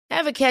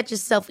Ever catch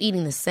yourself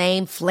eating the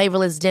same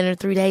flavorless dinner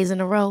 3 days in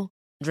a row?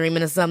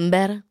 Dreaming of something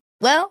better?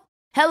 Well,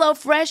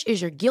 HelloFresh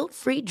is your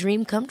guilt-free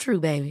dream come true,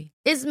 baby.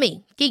 It's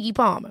me, Keke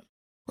Palmer.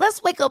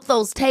 Let's wake up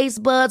those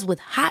taste buds with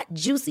hot,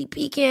 juicy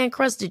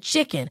pecan-crusted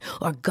chicken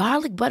or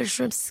garlic butter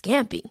shrimp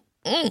scampi.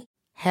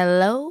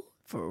 Hello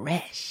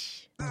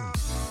Fresh.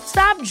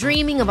 Stop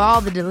dreaming of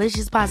all the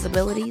delicious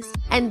possibilities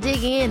and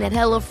dig in at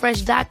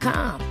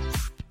HelloFresh.com.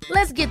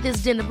 Let's get this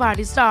dinner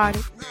party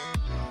started.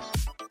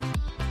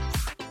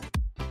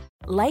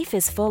 Life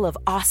is full of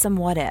awesome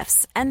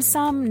what-ifs, and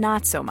some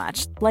not so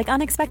much, like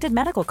unexpected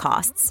medical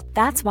costs.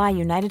 That's why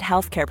United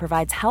Healthcare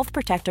provides Health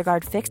Protector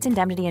Guard fixed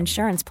indemnity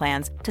insurance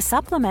plans to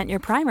supplement your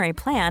primary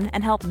plan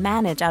and help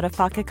manage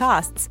out-of-pocket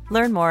costs.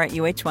 Learn more at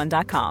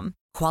uh1.com.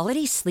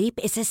 Quality sleep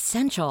is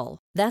essential.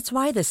 That's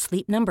why the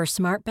Sleep Number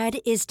Smart Bed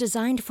is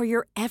designed for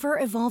your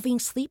ever-evolving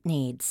sleep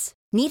needs.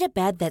 Need a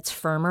bed that's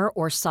firmer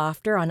or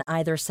softer on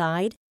either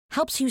side?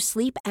 Helps you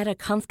sleep at a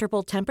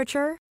comfortable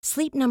temperature?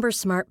 Sleep Number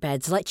Smart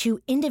Beds let you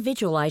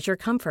individualize your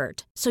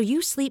comfort, so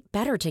you sleep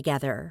better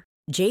together.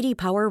 J.D.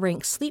 Power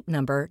ranks Sleep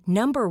Number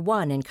number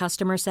 1 in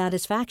customer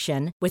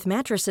satisfaction with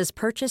mattresses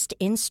purchased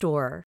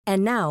in-store.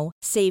 And now,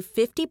 save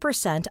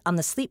 50% on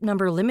the Sleep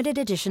Number Limited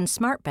Edition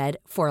Smart Bed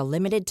for a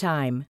limited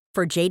time.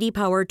 For J.D.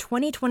 Power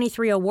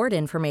 2023 award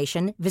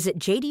information, visit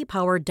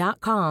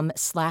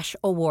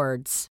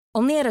jdpower.com/awards.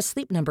 Only at a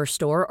Sleep Number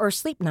store or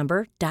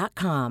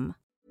sleepnumber.com.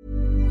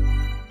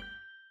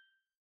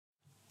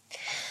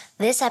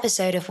 This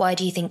episode of Why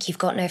Do You Think You've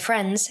Got No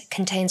Friends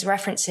contains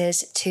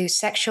references to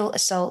sexual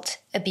assault,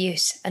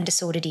 abuse, and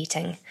disordered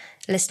eating.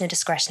 Listener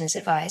discretion is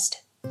advised.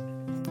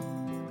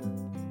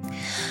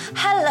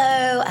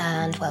 Hello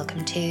and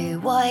welcome to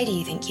Why Do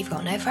You Think You've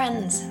Got No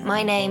Friends?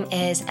 My name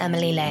is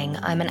Emily Lang.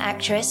 I'm an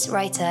actress,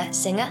 writer,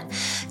 singer,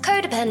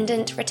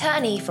 codependent,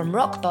 returnee from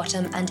rock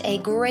bottom, and a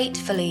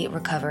gratefully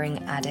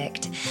recovering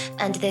addict.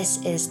 And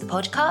this is the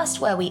podcast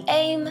where we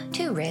aim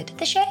to rid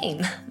the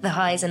shame, the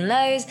highs and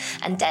lows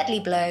and deadly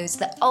blows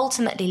that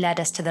ultimately led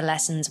us to the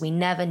lessons we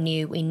never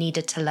knew we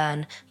needed to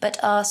learn, but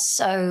are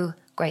so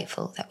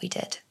grateful that we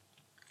did.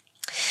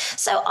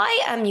 So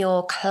I am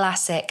your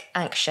classic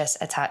anxious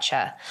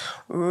attacher.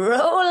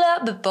 Roll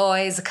up,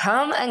 boys,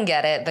 come and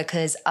get it,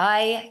 because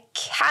I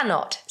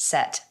cannot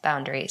set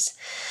boundaries.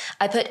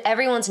 I put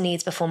everyone's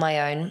needs before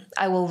my own.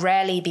 I will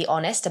rarely be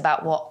honest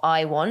about what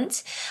I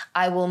want.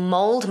 I will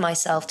mold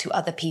myself to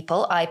other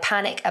people. I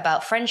panic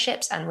about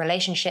friendships and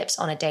relationships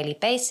on a daily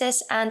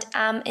basis and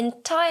am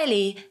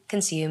entirely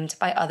consumed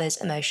by others'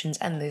 emotions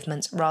and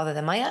movements rather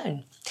than my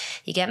own.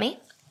 You get me?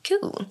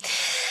 Cool.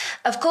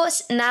 Of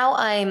course, now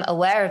I'm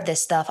aware of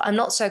this stuff, I'm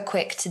not so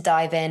quick to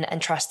dive in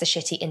and trust the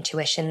shitty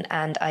intuition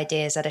and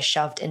ideas that are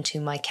shoved into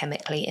my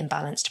chemically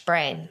imbalanced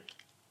brain.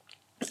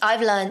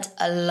 I've learned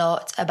a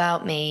lot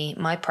about me,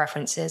 my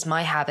preferences,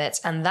 my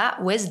habits, and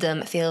that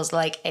wisdom feels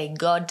like a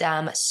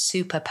goddamn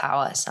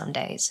superpower some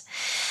days.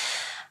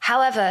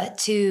 However,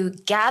 to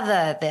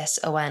gather this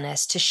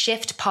awareness, to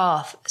shift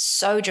path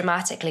so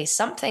dramatically,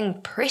 something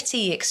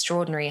pretty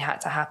extraordinary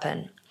had to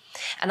happen.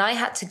 And I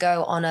had to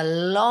go on a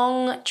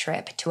long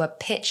trip to a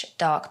pitch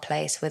dark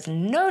place with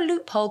no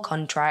loophole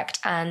contract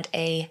and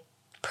a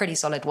pretty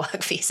solid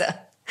work visa.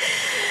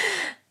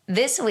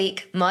 This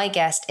week, my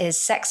guest is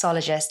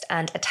sexologist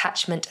and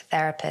attachment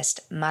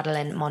therapist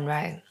Madalaine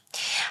Munro.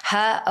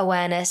 Her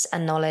awareness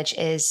and knowledge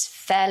is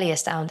fairly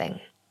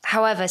astounding.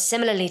 However,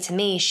 similarly to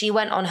me, she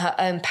went on her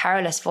own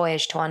perilous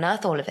voyage to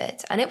unearth all of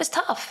it, and it was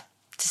tough,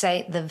 to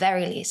say the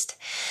very least.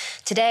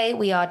 Today,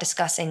 we are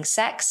discussing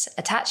sex,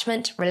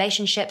 attachment,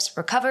 relationships,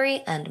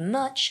 recovery, and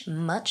much,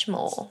 much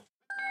more.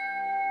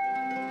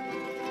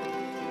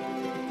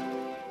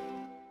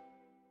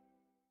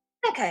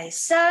 Okay,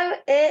 so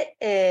it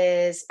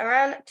is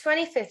around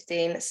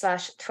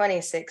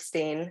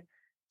 2015/2016,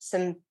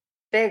 some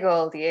big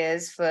old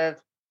years for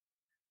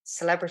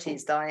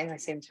celebrities dying, I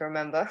seem to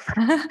remember.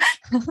 I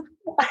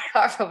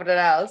can't remember what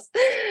else.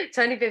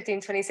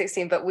 2015,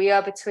 2016, but we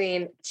are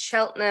between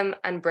Cheltenham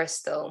and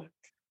Bristol.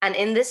 And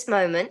in this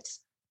moment,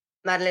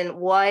 Madalaine,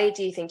 why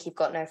do you think you've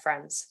got no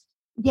friends?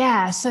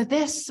 Yeah, so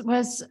this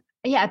was,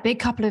 a big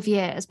couple of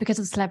years because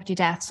of celebrity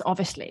deaths,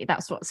 obviously.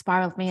 That's what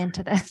spiraled me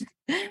into this.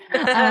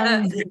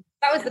 That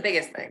was the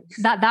biggest thing.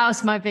 That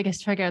was my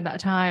biggest trigger at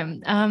that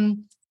time.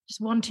 Just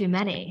one too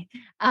many.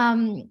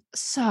 This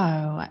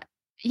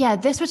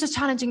was a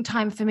challenging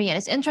time for me. And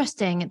it's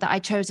interesting that I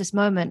chose this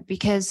moment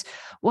because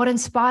what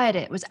inspired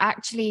it was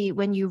actually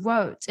when you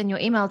wrote in your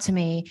email to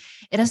me,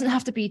 it doesn't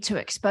have to be too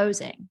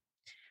exposing.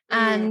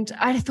 And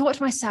I thought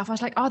to myself, I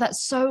was like, oh,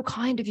 that's so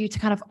kind of you to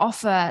kind of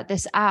offer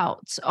this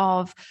out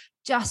of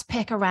just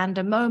pick a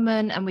random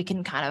moment and we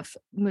can kind of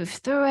move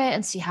through it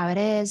and see how it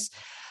is.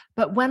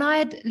 But when I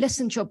had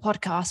listened to your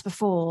podcast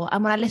before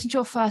and when I listened to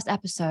your first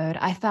episode,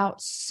 I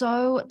felt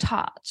so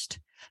touched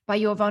by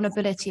your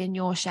vulnerability and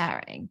your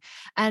sharing.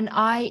 And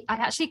I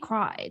actually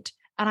cried.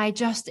 And I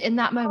just, in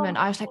that moment,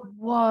 I was like,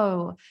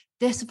 whoa,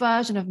 this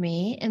version of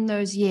me in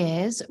those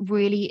years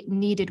really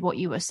needed what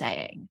you were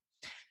saying.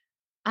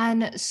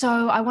 And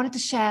so I wanted to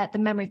share the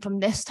memory from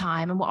this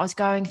time and what I was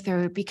going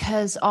through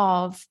because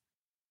of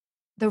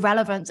the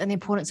relevance and the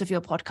importance of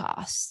your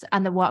podcast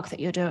and the work that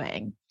you're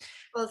doing.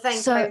 Well,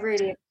 thank you. I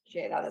really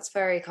appreciate that. That's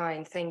very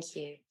kind. Thank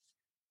you.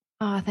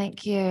 Oh,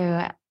 thank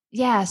you.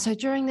 Yeah. So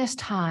during this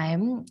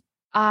time,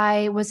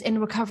 I was in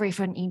recovery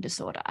for an eating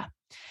disorder.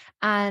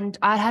 And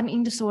I had an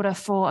eating disorder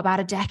for about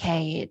a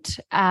decade.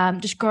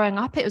 Just growing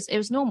up, it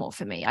was normal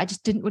for me. I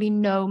just didn't really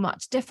know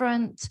much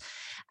different.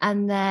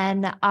 And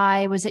then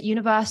I was at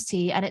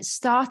university, and it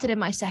started in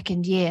my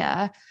second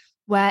year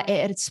where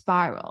it had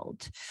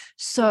spiraled.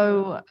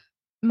 So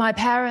my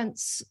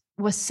parents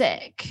were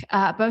sick.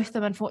 Both of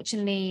them,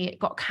 unfortunately,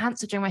 got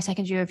cancer during my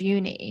second year of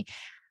uni.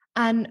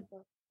 And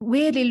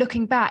weirdly,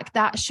 looking back,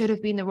 that should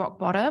have been the rock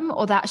bottom,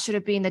 or that should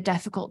have been the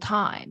difficult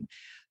time.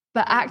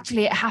 But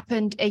actually, it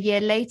happened a year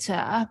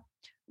later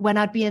when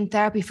I'd been in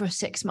therapy for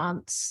 6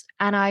 months.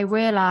 And I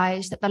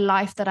realized that the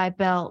life that I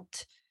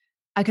built,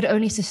 I could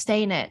only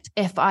sustain it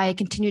if I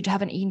continued to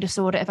have an eating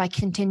disorder, if I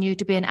continued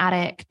to be an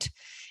addict,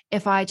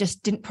 if I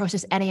just didn't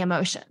process any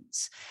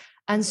emotions.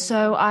 And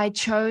so I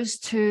chose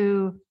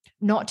to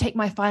not take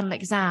my final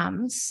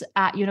exams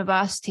at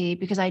university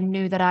because I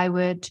knew that I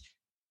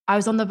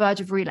was on the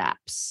verge of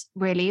relapse,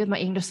 really, with my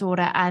eating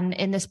disorder, and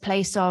in this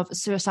place of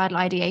suicidal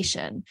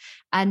ideation,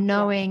 and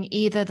knowing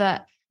either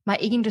that my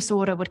eating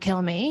disorder would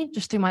kill me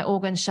just through my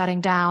organs shutting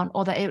down,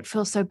 or that it would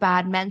feel so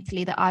bad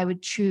mentally that I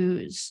would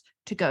choose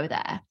to go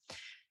there.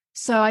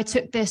 So I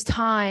took this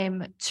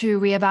time to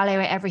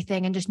reevaluate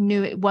everything and just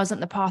knew it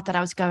wasn't the path that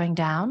I was going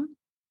down.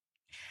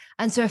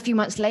 And so a few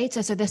months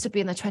later, so this would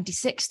be in the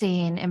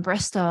 2016 in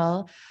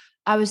Bristol,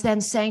 I was then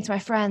saying to my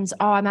friends,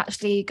 oh, I'm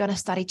actually going to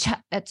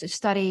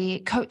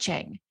study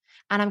coaching,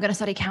 and I'm going to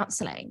study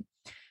counseling.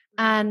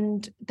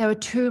 And there were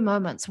two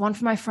moments, one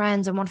for my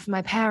friends and one for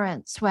my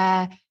parents,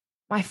 where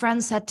my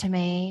friend said to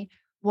me,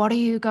 what are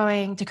you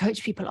going to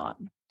coach people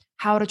on?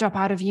 How to drop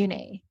out of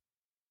uni?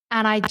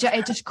 And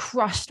it just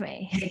crushed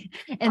me.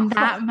 In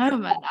that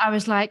moment, I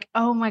was like,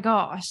 oh my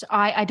gosh,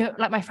 I don't,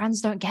 like, my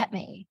friends don't get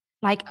me.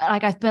 Like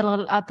I've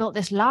built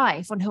this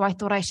life on who I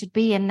thought I should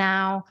be, and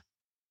now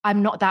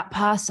I'm not that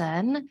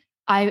person.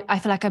 I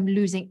feel like I'm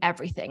losing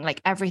everything.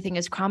 Like everything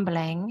is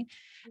crumbling.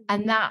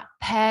 And that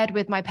paired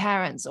with my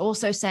parents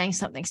also saying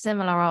something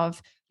similar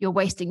of, you're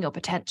wasting your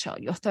potential,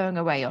 you're throwing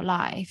away your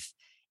life.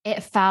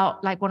 It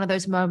felt like one of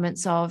those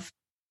moments of,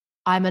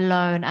 I'm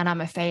alone and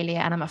I'm a failure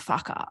and I'm a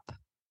fuck up.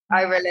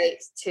 I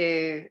relate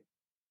to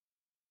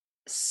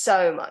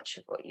so much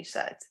of what you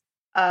said.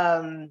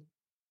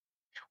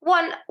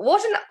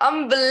 What an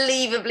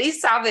unbelievably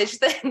savage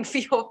thing for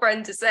your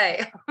friend to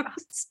say.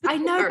 I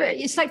know, but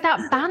it's like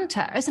that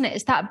banter, isn't it?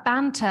 It's that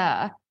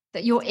banter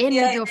that you're in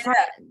with your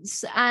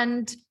friends.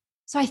 And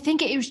so I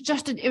think it was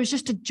just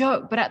a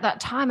joke. But at that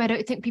time, I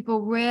don't think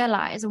people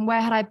realize, and where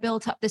had I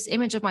built up this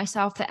image of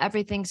myself that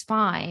everything's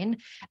fine,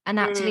 and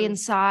actually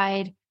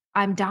inside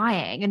I'm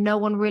dying and no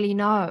one really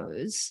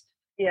knows.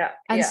 Yeah.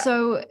 And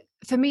so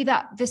for me,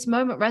 that this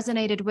moment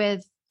resonated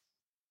with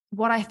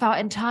what I felt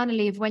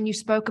internally when you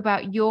spoke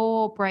about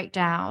your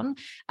breakdown,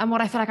 and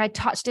what I feel like I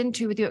touched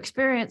into with your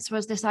experience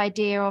was this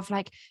idea of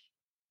like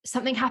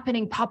something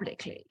happening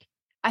publicly.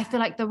 I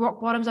feel like the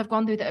rock bottoms I've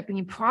gone through that have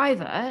been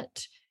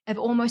private have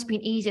almost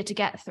been easier to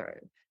get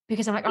through,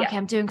 because I'm like, okay,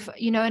 I'm doing,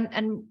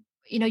 and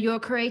you're a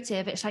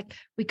creative. It's like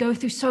we go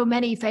through so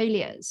many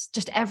failures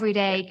just every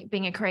day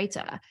being a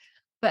creator.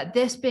 But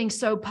this being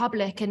so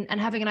public and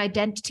having an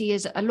identity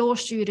as a law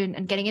student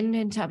and getting an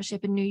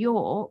internship in New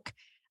York,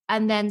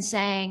 and then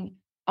saying,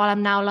 oh,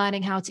 I'm now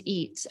learning how to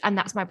eat, and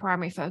that's my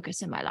primary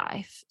focus in my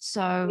life.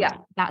 So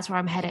that's where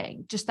I'm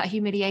heading. Just that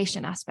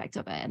humiliation aspect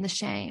of it and the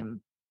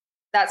shame.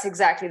 That's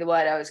exactly the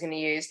word I was going to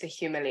use, the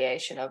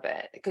humiliation of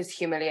it, because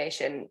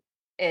humiliation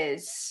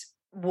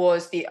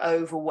was the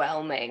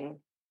overwhelming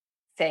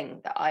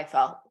thing that I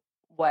felt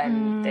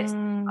when this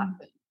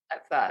happened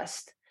at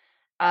first.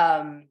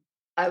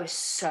 I was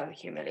so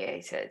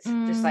humiliated,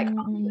 just like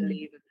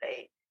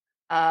unbelievably.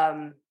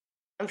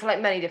 And for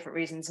like many different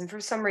reasons, and for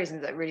some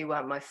reasons that really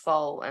weren't my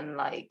fault, and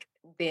like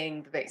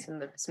being the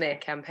victim of the smear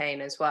campaign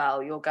as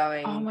well. You're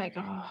going, oh my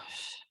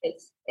gosh,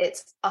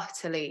 it's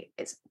utterly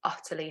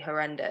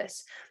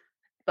horrendous.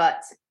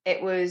 But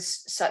it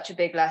was such a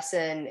big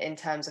lesson in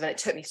terms of, and it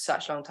took me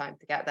such a long time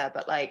to get there,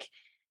 but like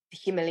the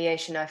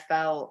humiliation I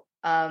felt,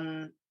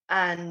 and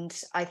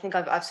I think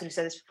I've sort of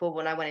said this before,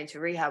 when I went into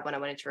rehab, when I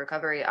went into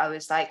recovery, I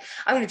was like,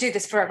 I'm going to do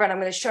this forever, and I'm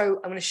going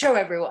to show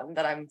everyone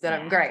that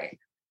I'm great.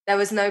 There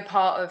was no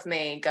part of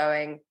me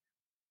going,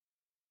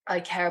 I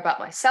care about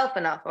myself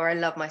enough, or I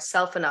love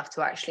myself enough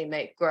to actually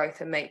make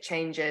growth and make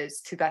changes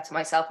to better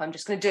myself. I'm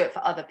just going to do it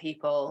for other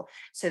people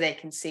so they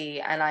can see,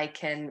 and I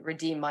can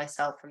redeem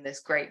myself from this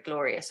great,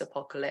 glorious,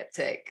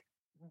 apocalyptic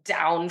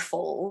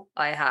downfall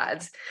I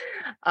had.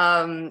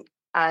 Go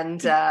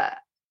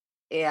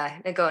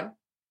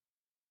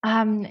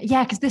on.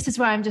 Because this is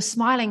where I'm just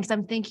smiling, because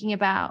I'm thinking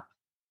about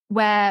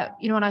where,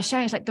 when I was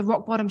sharing, it's like the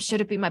rock bottom should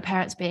have been my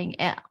parents being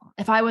ill.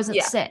 If I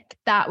wasn't sick,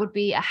 that would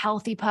be a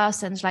healthy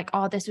person's like,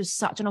 oh, this was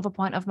such another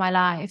point of my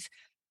life.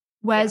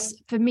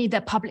 Whereas for me,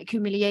 the public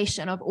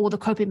humiliation of all the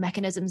coping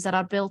mechanisms that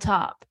I'd built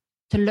up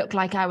to look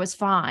like I was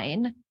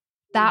fine,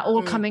 that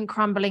all coming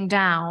crumbling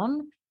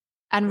down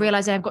and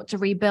realizing I've got to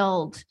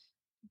rebuild,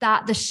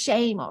 that the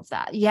shame of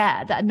that,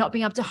 that not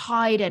being able to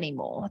hide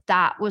anymore,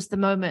 that was the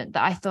moment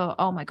that I thought,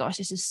 oh my gosh,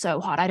 this is so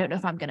hard. I don't know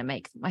if I'm going to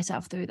make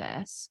myself through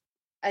this.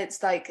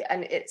 It's like,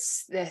 and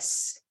it's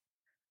this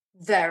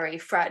very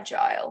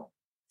fragile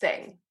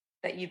thing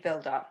that you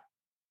build up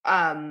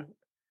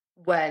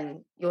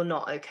when you're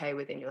not okay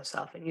within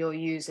yourself, and you're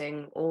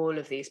using all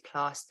of these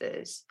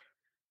plasters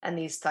and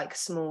these like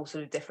small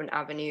sort of different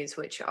avenues,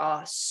 which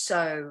are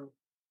so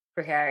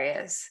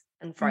precarious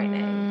and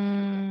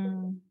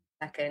frightening.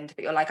 Second,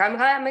 but you're like, I'm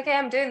okay,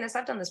 I'm doing this,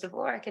 I've done this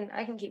before, I can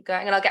keep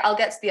going, and I'll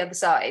get to the other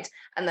side,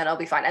 and then I'll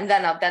be fine, and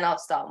then I'll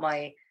start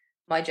my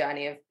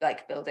journey of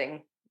like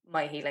building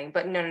my healing.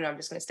 But no, I'm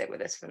just going to stick with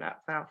this for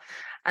now.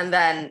 And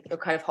then you're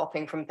kind of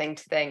hopping from thing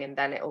to thing, and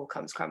then it all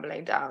comes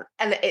crumbling down.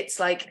 And it's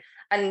like,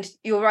 and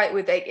you're right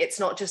with it, it's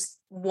not just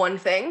one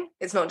thing,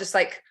 it's not just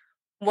like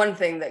one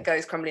thing that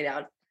goes crumbling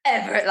down.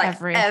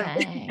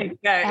 Everything.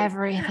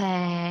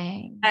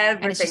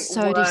 And it's just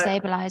so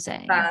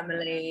destabilizing.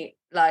 Family,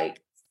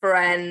 like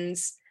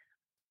friends,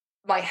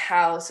 my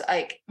house,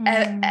 like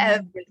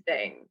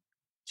everything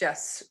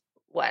just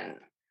went.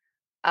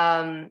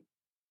 I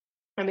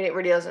mean, it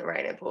really doesn't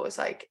rain, it pours.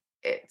 Like,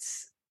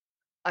 it's,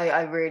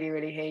 I really,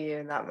 really hear you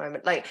in that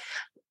moment. Like,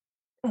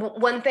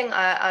 one thing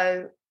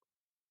I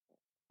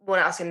want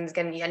to ask, and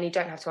again, and you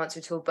don't have to answer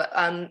at all, but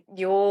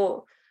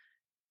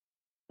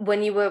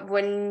when you were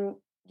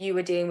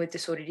dealing with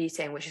disordered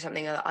eating, which is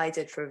something that I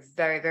did for a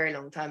very, very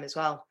long time as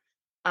well,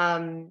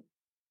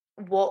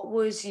 what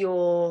was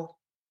your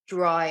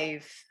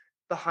drive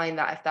behind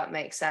that, if that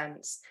makes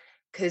sense?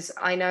 Because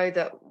I know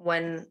that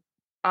when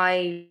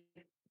I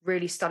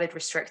really started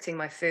restricting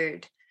my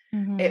food,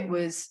 it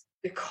was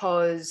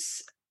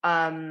because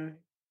I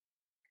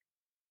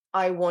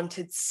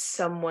wanted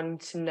someone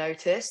to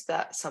notice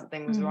that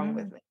something was wrong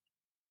with me.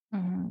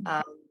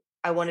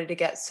 I wanted to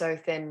get so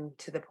thin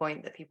to the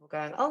point that people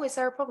going, oh, is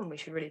there a problem? We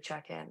should really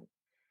check in.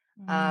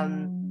 I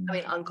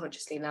mean,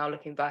 unconsciously now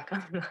looking back,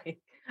 I'm like,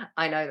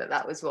 I know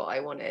that was what I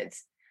wanted.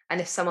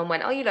 And if someone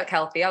went, oh, you look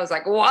healthy, I was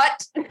like,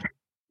 what?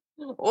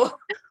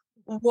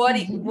 What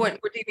do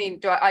you mean?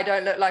 I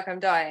don't look like I'm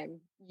dying?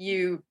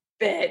 You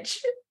bitch.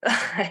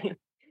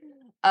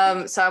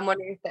 So I'm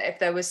wondering if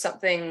there was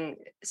something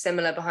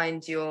similar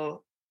behind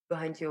your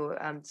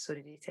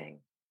disordered eating.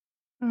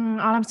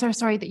 I'm so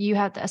sorry that you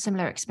had a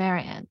similar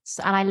experience,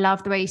 and I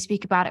love the way you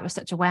speak about it with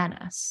such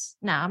awareness.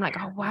 Now I'm like,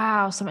 oh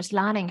wow, so much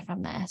learning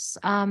from this.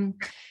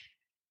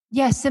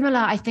 Similar.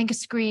 I think a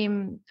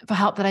scream for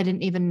help that I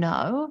didn't even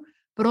know,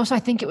 but also I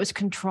think it was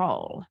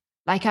control.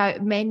 Like,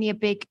 mainly a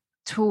big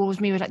tool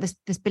with me was like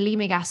this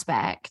bulimic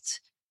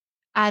aspect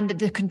and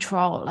the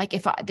control. Like,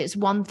 if there's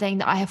one thing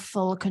that I have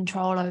full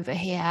control over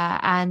here,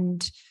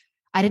 and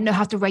I didn't know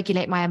how to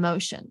regulate my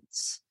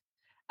emotions.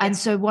 And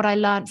so what I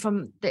learned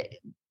from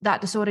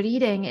that disordered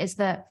eating is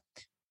that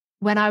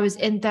when I was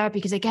in therapy,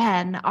 because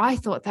again, I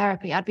thought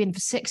therapy, I'd been for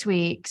 6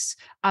 weeks,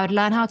 I would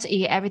learn how to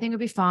eat, everything would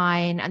be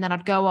fine, and then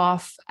I'd go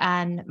off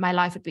and my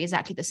life would be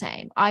exactly the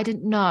same. I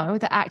didn't know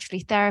that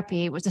actually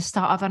therapy was the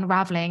start of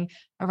unraveling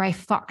a very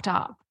fucked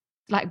up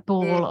like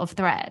ball of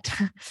thread.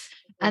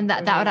 And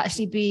that would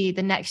actually be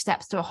the next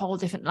steps to a whole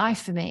different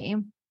life for me.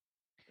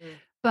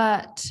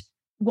 But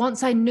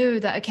once I knew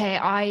that, okay,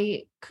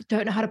 I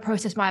don't know how to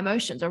process my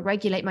emotions or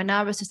regulate my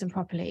nervous system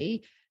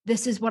properly,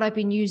 this is what I've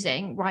been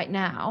using right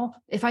now.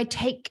 If I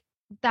take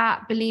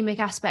that bulimic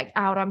aspect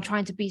out, I'm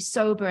trying to be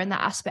sober in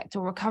that aspect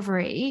or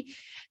recovery,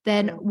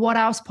 then what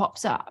else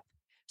pops up?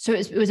 So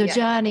it was a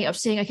journey of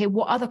seeing, okay,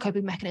 what other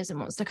coping mechanism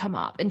wants to come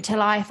up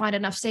until I find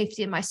enough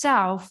safety in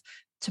myself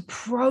to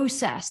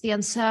process the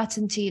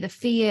uncertainty, the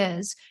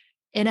fears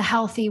in a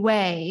healthy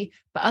way.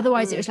 But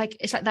otherwise it's like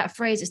that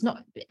phrase, it's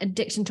not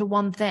addiction to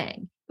one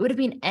thing. It would have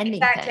been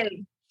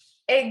anything.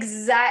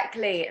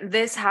 Exactly.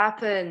 This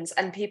happens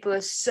and people are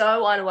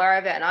so unaware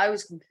of it. And I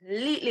was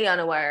completely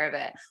unaware of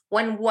it.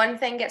 When one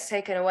thing gets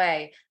taken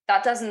away,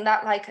 that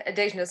like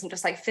addiction doesn't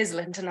just like fizzle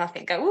into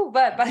nothing. Go, oh,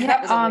 but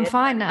that was I'm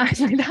fine now.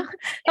 That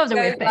was a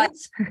weird bit.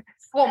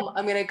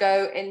 I'm going to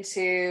go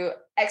into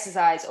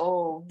exercise,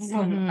 or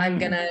I'm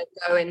going to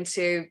go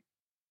into,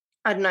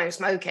 I don't know,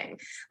 smoking.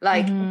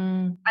 Like,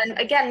 and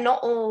again,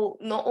 not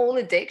all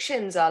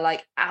addictions are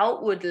like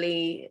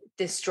outwardly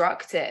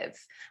destructive,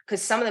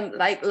 because some of them,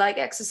 like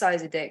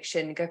exercise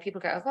addiction,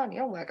 people go, oh,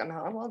 you're working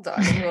hard, well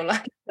done. And you're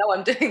like, no,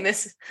 I'm doing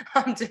this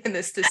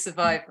to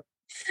survive.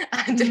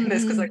 I'm doing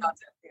this because I can't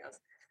do anything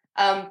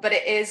else. But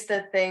it is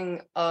the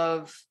thing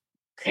of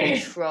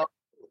control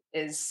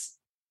is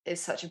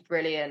such a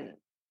brilliant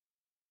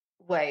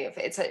way of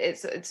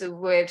it's a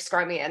way of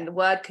describing it. And the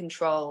word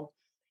control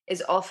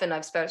is often,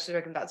 I've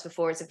spoken about this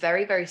before, it's a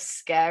very, very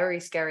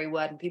scary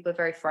word, and people are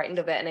very frightened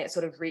of it, and it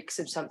sort of reeks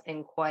of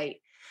something quite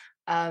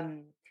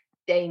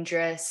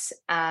dangerous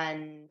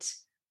and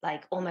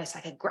like almost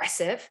like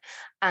aggressive,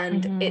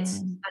 and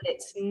it's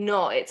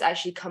not, it's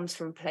actually comes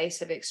from a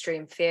place of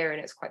extreme fear, and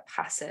it's quite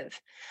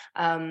passive.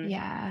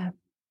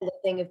 The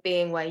thing of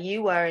being where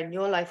you were in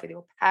your life with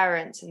your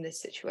parents in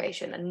this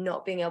situation and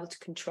not being able to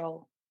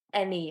control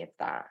any of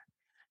that,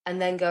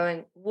 and then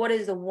going, what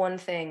is the one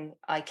thing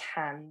I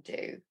can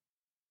do?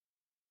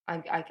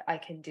 I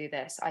can do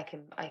this. I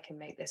can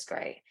make this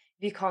great.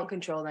 If you can't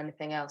control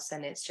anything else,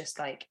 then it's just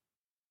like,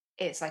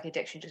 it's like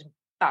addiction just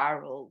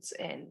barrels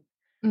in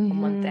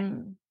on one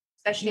thing,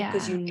 especially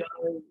because you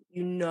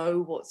know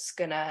what's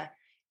gonna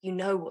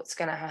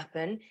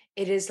happen.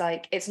 It is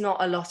like, it's not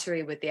a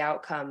lottery with the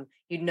outcome.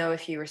 You know,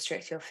 if you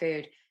restrict your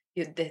food,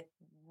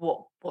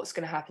 what's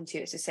gonna happen to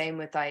you. It's the same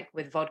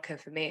with vodka.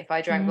 For me, if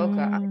I drank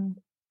vodka,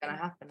 gonna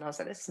happen. I was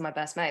like, this is my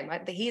best mate.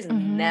 He's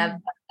never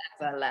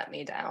ever let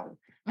me down,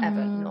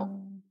 ever, not.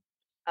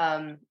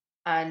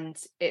 And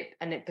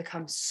it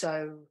becomes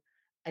so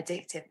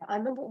addictive. I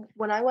remember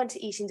when I went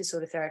to eating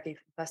disorder therapy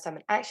for the first time,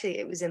 and actually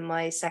it was in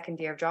my second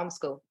year of drama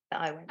school that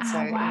I went.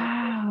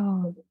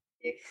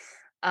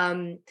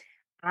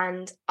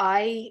 And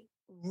I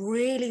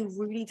really,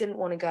 really didn't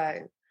want to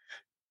go,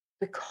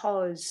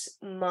 because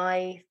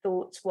my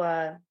thoughts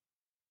were,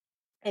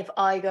 if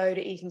I go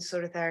to eating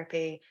disorder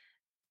therapy,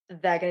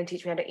 they're going to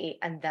teach me how to eat,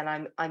 and then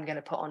I'm going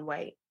to put on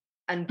weight.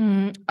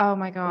 And oh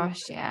my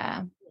gosh,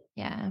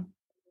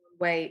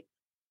 weight.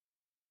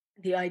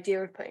 The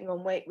idea of putting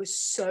on weight was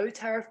so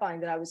terrifying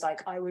that I was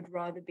like, I would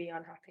rather be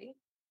unhappy.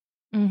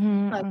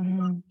 I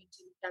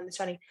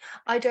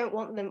don't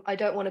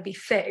want to be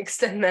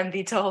fixed and then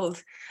be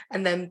told,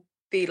 and then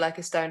be like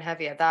a stone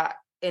heavier. That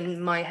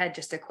in my head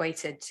just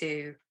equated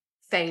to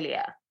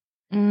failure.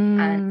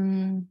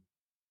 And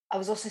I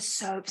was also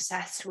so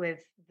obsessed with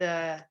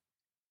the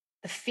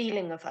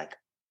feeling of like,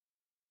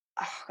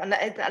 and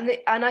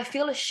I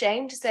feel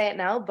ashamed to say it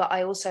now, but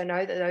I also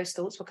know that those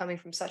thoughts were coming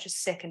from such a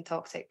sick and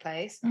toxic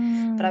place.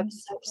 But I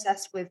was so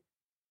obsessed with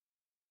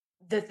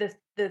the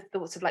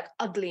thoughts of like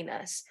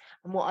ugliness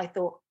and what I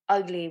thought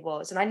ugly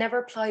was, and I never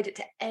applied it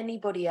to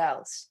anybody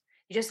else.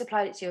 You just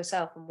applied it to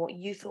yourself, and what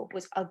you thought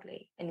was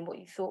ugly and what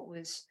you thought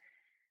was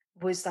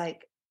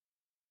like.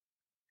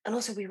 And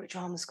also, we were at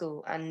drama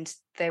school, and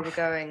they were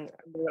going,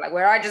 we were like,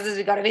 we're artists,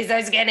 we've got to be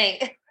so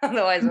skinny,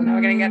 otherwise we're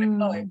never going to get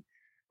employed.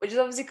 Which is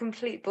obviously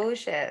complete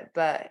bullshit,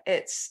 but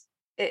it's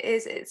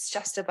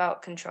just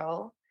about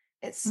control.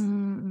 It's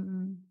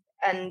and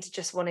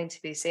just wanting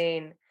to be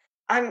seen.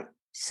 I'm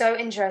so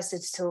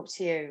interested to talk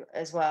to you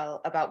as well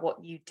about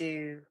what you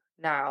do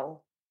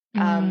now,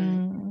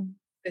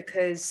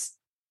 because,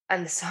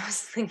 and so I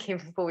was thinking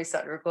before we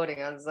started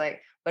recording, I was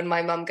like, when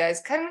my mum goes,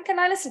 can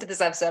I listen to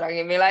this episode? I'm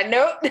gonna be like,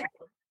 nope.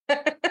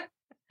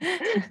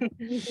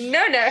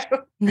 no,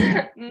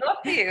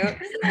 not for you.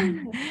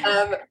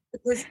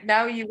 Because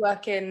now you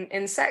work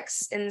in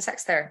sex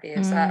therapy,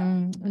 is that?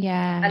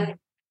 And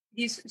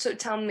you sort of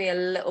tell me a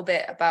little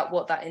bit about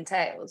what that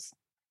entails.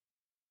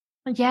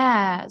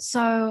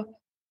 So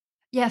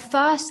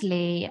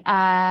firstly,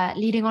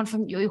 leading on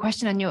from your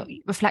question and your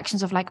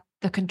reflections of like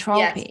the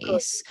control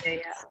piece,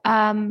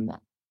 and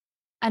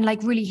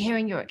like really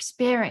hearing your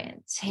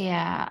experience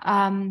here,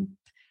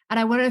 and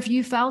I wonder if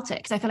you felt it,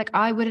 because I feel like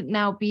I wouldn't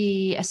now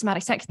be a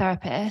somatic sex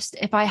therapist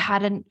if I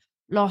hadn't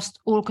lost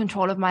all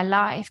control of my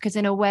life, because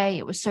in a way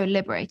it was so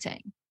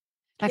liberating.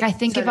 Like, I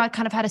think if I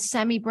kind of had a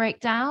semi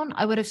breakdown,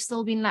 I would have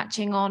still been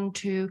latching on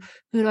to,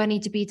 who do I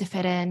need to be to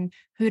fit in?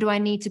 Who do I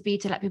need to be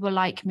to let people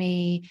like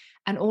me?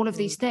 And all of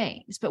these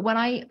things. But when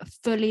I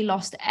fully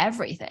lost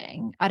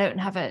everything, I don't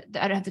have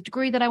the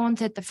degree that I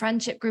wanted, the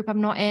friendship group I'm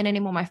not in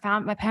anymore. My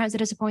parents are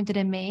disappointed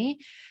in me.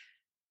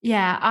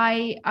 Yeah.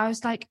 I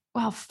was like,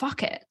 well,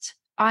 fuck it.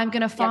 I'm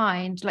going to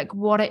find like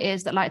what it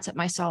is that lights up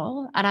my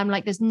soul. And I'm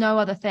like, there's no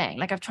other thing.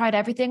 Like, I've tried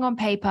everything on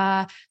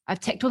paper. I've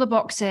ticked all the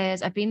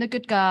boxes. I've been the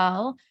good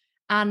girl.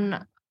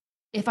 And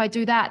if I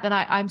do that, then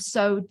I'm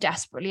so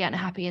desperately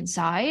unhappy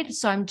inside.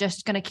 So I'm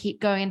just going to keep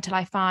going until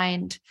I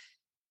find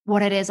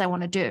what it is I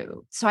want to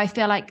do. So I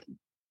feel like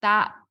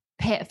that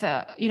pit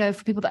for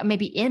people that are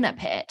maybe in a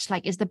pit,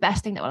 like, is the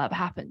best thing that will ever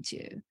happen to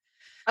you.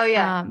 Oh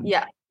yeah.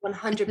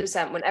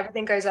 100%. When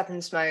everything goes up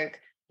in smoke,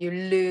 you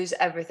lose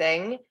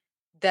everything.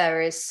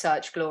 There is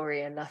such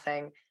glory in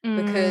nothing,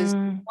 because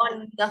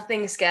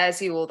nothing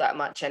scares you all that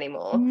much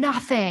anymore.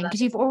 Nothing,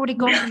 because you've already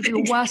gone through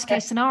your worst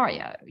case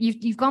scenario.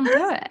 You've gone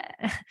through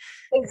it.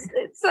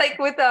 It's like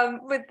with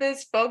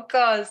this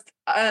podcast,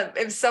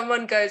 if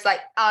someone goes like,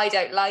 I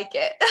don't like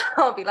it,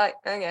 I'll be like,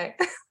 okay.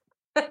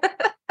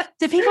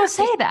 Do people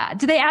say that?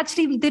 Do they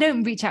actually? They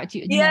don't reach out to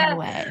you in that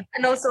way.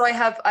 And also, I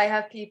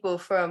have people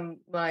from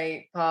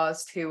my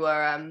past who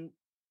are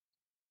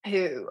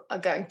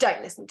going,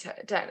 don't listen to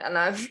it, don't. And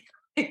I'm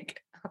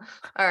like,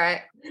 all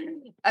right.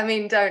 I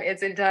mean, don't.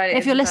 It's entirely.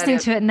 If you're listening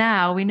to it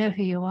now, we know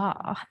who you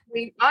are.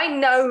 I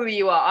know who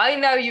you are. I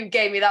know you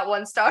gave me that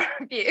 1-star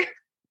review.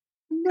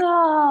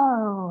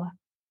 No,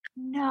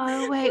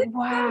 wait,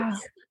 wow.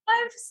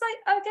 I'm just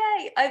like,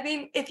 okay. I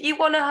mean, if you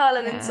want to hurl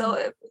an insult,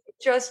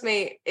 trust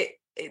me,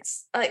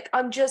 it's like,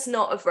 I'm just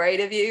not afraid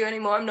of you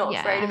anymore. I'm not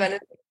afraid of anything.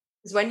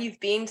 Because when you've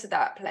been to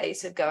that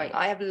place of going,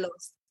 I have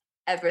lost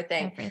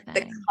everything.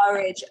 The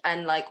courage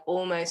and like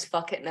almost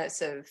fuck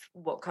itness of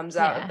what comes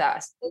out of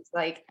that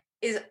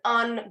is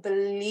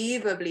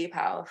unbelievably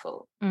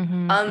powerful.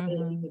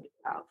 Unbelievably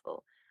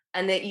powerful.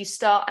 And that you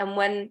start, and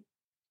when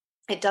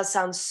it does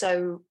sound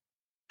so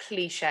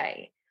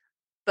cliche,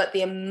 but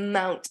the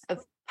amount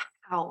of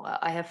power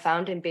I have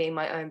found in being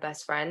my own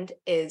best friend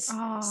is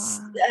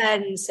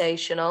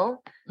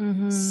sensational.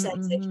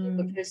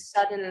 Sensational, because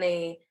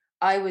suddenly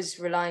I was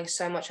relying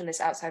so much on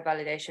this outside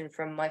validation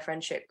from my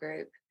friendship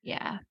group.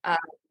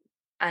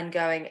 And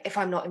going, if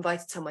I'm not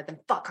invited somewhere, then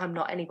fuck, I'm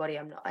not anybody.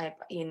 I'm not,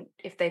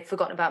 if they've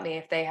forgotten about me,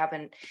 if I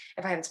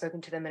haven't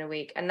spoken to them in a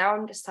week. And now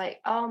I'm just like,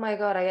 oh my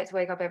God, I get to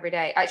wake up every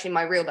day. Actually,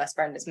 my real best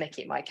friend is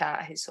Mickey, my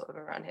cat, who's sort of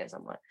around here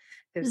somewhere.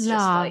 Who's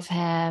Love just like,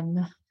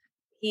 him.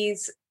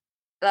 If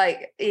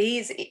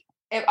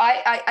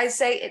I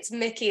say it's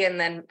Mickey and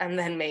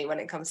then me when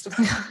it comes to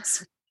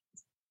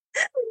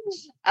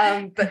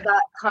but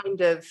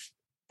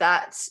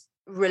that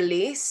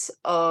release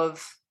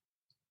of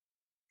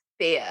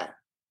fear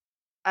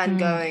and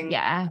going,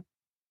 I'm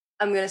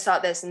going to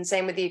start this, and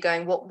same with you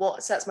going,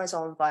 what sets my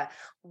soul on fire?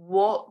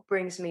 What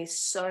brings me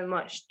so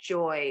much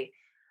joy?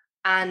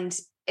 And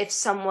if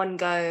someone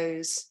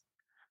goes,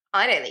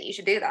 I don't think you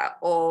should do that,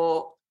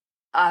 or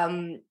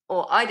I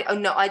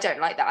don't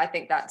like that, I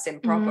think that's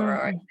improper,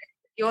 or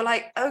you're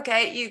like,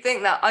 okay, you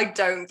think that, I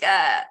don't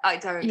care.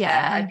 I'd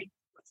be in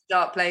a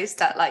dark place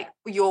that like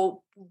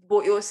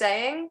what you're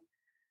saying,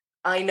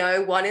 I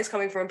know one is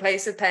coming from a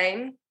place of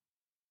pain.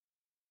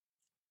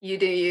 You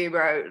do you,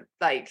 bro.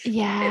 Like,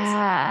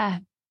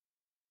 I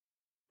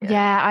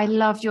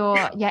love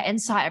your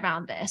insight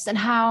around this, and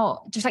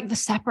how just like the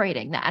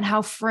separating that and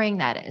how freeing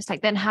that is.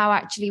 Like then how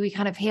actually we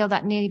kind of heal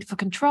that need for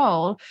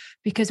control,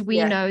 because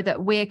we know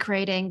that we're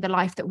creating the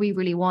life that we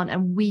really want,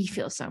 and we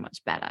feel so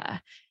much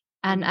better.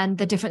 And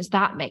the difference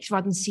that makes,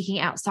 rather than seeking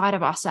outside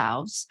of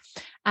ourselves.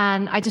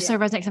 And I just so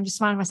resonate. I'm just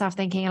smiling myself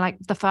thinking like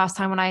the first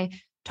time when I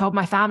told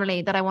my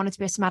family that I wanted to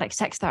be a somatic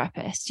sex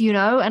therapist,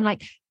 and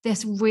like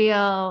this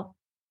real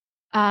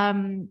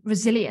inner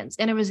resilience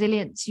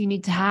you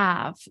need to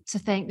have to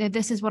think that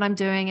this is what I'm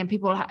doing, and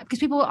because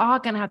people are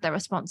going to have their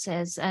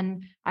responses,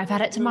 and I've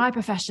had it to my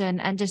profession,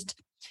 and just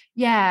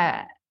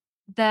the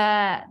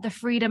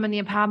freedom and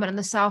the empowerment and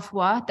the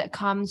self-worth that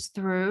comes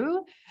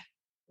through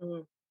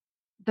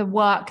the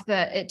work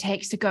that it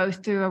takes to go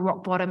through a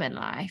rock bottom in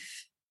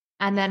life,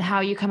 and then how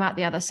you come out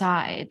the other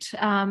side.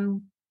 So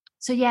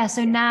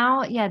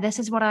now this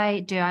is what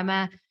I do. I'm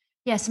a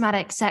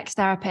somatic sex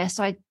therapist.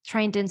 So I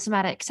trained in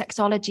somatic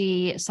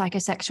sexology,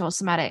 psychosexual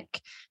somatic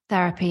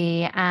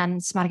therapy,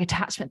 and somatic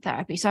attachment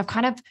therapy. So I've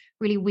kind of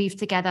really weaved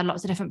together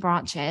lots of different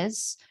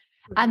branches.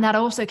 And that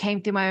also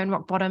came through my own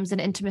rock bottoms and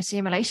intimacy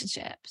and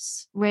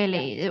relationships.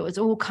 Really, it was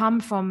all come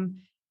from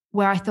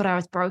where I thought I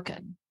was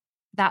broken.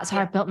 That's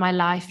how I've built my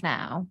life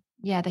now.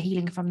 The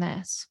healing from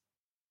this.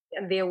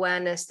 And the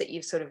awareness that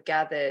you've sort of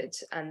gathered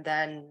and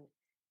then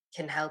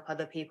can help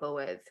other people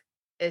with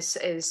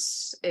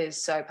is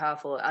so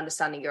powerful,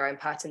 understanding your own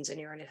patterns and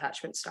your own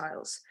attachment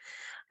styles.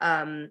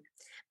 But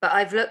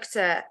I've looked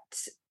at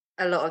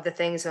a lot of the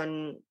things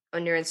on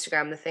your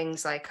Instagram, the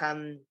things like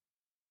the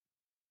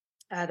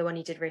one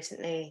you did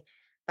recently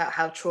about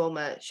how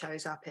trauma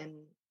shows up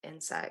in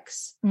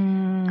sex.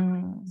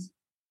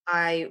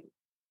 I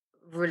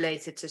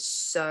related to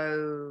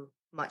so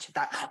much of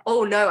that.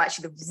 Oh no,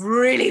 actually the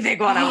really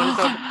big one I want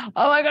to talk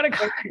oh my God,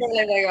 the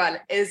really big one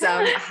is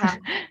how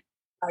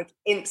like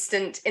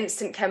instant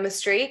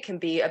chemistry can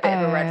be a bit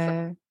of a red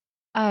flag.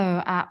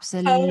 Oh,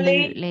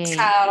 absolutely. Holy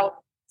cow,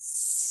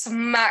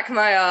 smack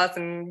my ass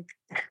and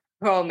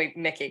call me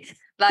Mickey.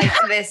 Like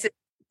this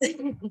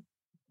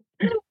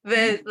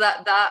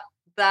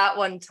that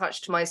one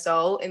touched my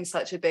soul in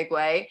such a big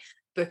way,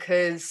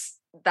 because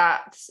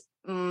that's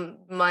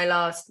my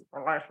last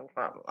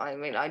relationship. I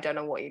mean, I don't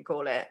know what you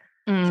call it.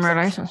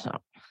 Relationship.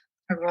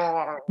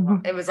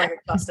 It was like a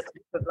cluster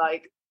of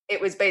like, it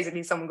was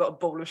basically someone got a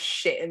bowl of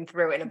shit and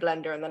threw it in a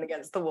blender and then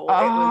against the wall.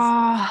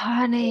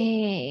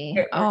 Honey.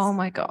 Oh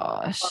my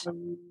gosh.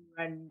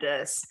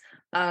 Horrendous.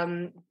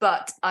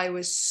 But I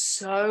was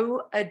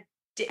so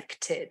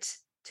addicted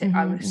to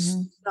I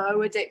was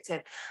so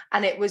addicted.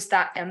 And it was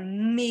that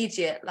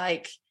immediate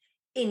like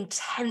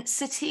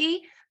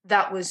intensity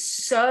that was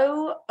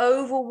so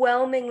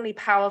overwhelmingly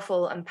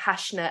powerful and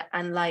passionate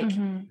and like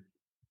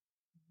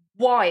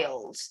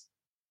wild,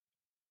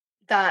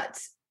 that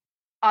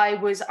I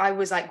was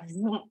like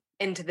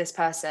into this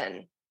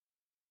person,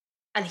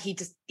 and he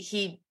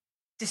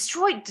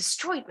destroyed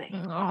me.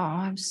 Oh,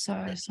 I'm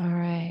so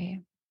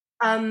sorry.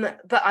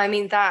 But I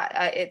mean that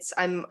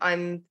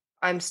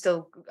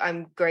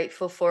I'm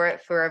grateful for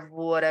it, for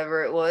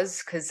whatever it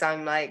was, because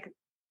I'm like,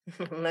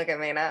 look at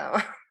me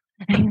now.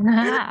 And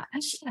that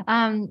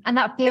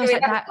feels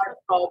like that.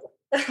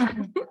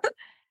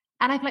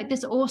 And I feel like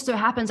this also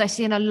happens, I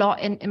see in a lot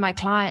in my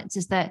clients,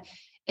 is that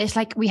it's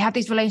like we have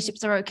these relationships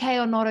that are okay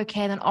or not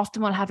okay, and then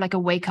often we'll have like a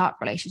wake up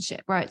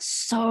relationship where it's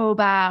so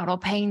bad or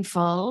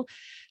painful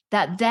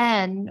that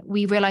then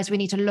we realize we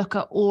need to look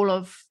at all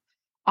of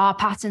our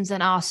patterns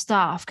and our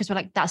stuff, because we're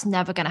like, that's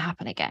never going to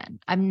happen again.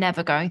 I'm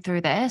never going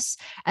through this.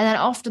 And then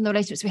often the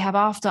relationships we have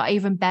after are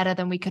even better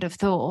than we could have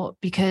thought,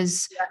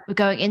 because we're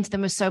going into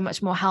them with so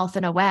much more health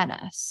and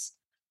awareness.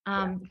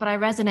 But I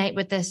resonate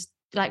with this,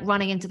 like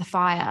running into the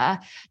fire.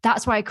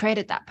 That's why I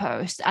created that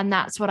post. And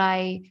that's what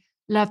I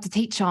love to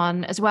teach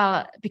on as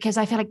well, because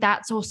I feel like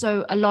that's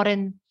also a lot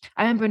in,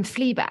 I remember in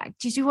Fleabag.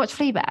 Did you watch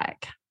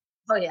Fleabag?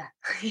 Oh yeah.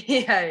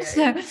 yeah.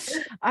 So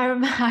I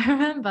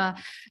remember,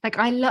 like,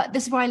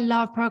 this is why I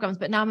love programs,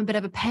 but now I'm a bit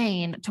of a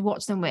pain to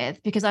watch them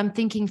with, because I'm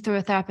thinking through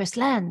a therapist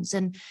lens,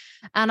 and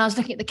I was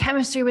looking at the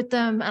chemistry with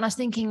them, and I was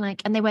thinking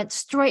like, and they went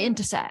straight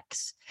into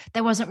sex.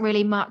 There wasn't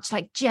really much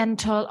like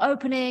gentle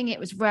opening. It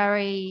was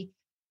very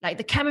like,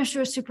 the chemistry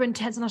was super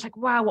intense. And I was like,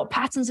 wow, what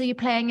patterns are you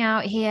playing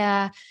out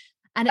here?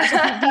 And it's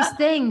like these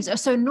things are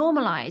so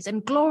normalized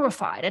and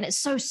glorified, and it's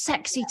so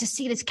sexy to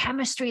see this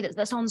chemistry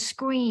that's on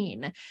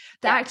screen,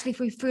 that actually, if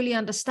we fully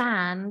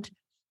understand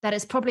that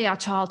it's probably our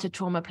childhood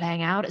trauma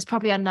playing out, it's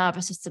probably our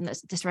nervous system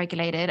that's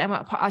dysregulated, and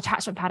our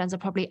attachment patterns are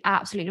probably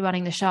absolutely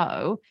running the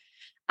show.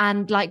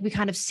 And like we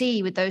kind of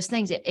see with those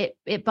things,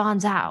 it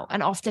burns out,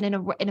 and often in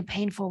a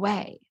painful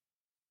way.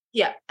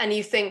 Yeah, and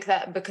you think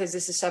that because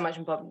this is so much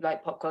in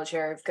pop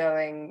culture of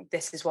going,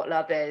 this is what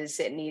love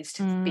is, it needs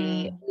to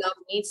be, love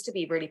needs to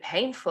be really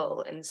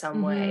painful in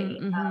some way.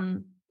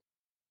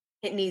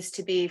 It needs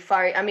to be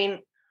fiery. I mean,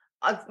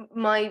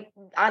 my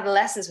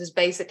adolescence was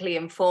basically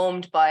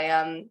informed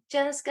by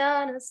just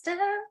gonna stand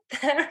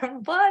there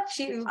and watch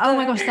you. Oh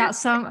my gosh, that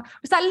song,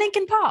 was that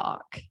Linkin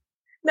Park?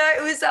 No,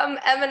 it was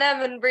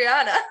Eminem and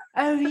Rihanna.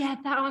 Oh yeah,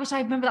 that one. I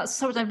remember that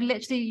so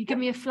much. You give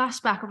me a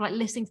flashback of like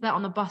listening to that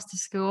on the bus to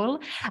school,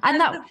 and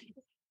that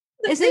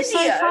is it so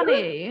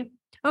funny.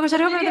 Oh gosh, I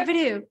don't remember the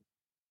video.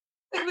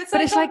 It was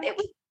but like, it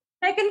was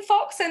Megan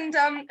Fox and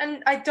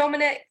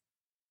Dominic,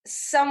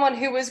 someone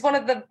who was one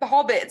of the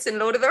hobbits in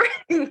Lord of the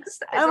Rings.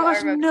 Oh my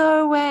gosh,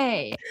 no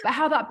way! But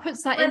how that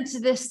puts that into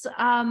this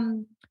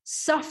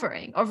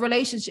suffering of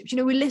relationships. You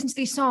know, we listen to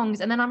these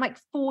songs, and then I'm like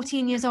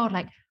 14 years old,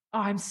 like, oh,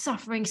 I'm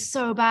suffering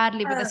so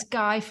badly with this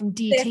guy from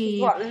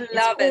DT.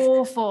 It's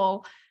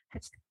awful.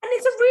 And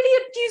it's a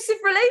really abusive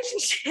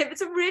relationship.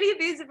 It's a really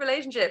abusive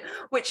relationship,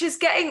 which is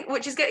getting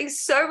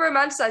so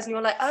romanticized. And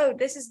you're like, oh,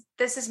 this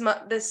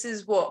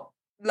is what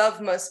love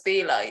must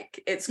be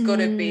like. It's got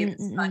to be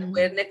this kind of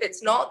weird. And if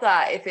it's not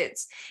that, if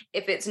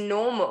it's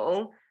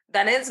normal,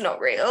 then it's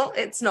not real.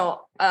 It's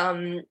not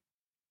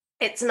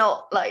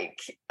like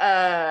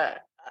I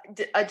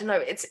don't know.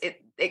 It's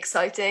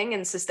exciting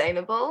and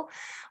sustainable.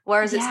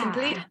 Whereas it's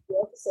completely the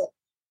opposite.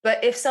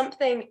 But if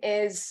something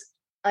is,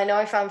 I know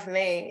I found for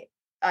me,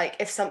 like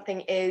if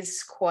something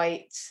is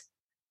quite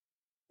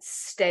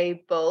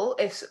stable,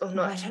 I don't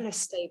know if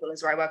stable is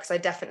the right word, because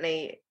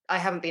I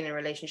haven't been in a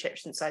relationship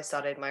since I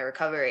started my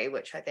recovery,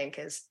 which I think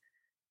is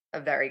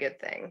a very good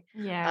thing.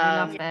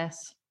 Yeah, we love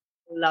this.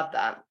 Love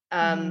that.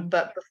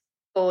 But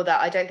before that,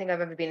 I don't think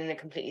I've ever been in a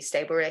completely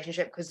stable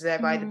relationship, because they've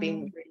either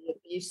been really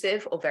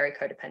abusive or very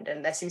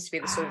codependent. There seems to be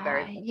the sort of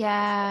very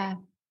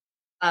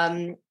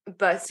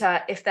but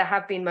if there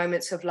have been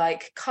moments of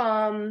like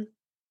calm,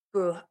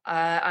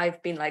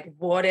 I've been like,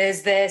 what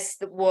is this?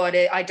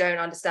 I don't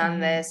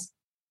understand this,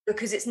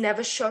 because it's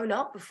never shown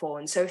up before.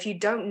 And so if you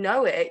don't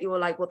know it, you're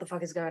like, what the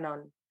fuck is going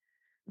on?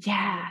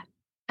 Yeah.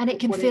 And it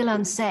can feel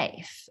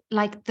unsafe.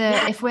 Like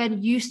if we're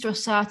used to a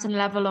certain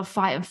level of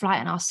fight and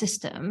flight in our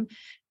system,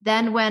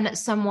 then when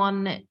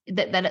someone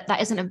that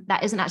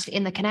isn't actually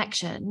in the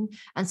connection,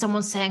 and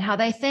someone's saying how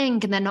they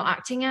think and they're not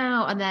acting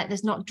out, and that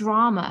there's not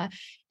drama,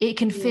 it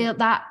can feel,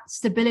 that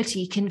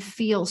stability can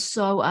feel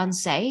so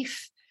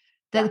unsafe.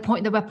 To the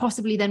point that we're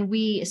possibly then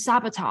we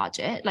sabotage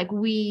it, like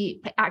we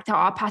act out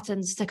our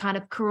patterns to kind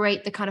of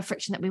create the kind of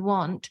friction that we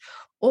want,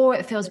 or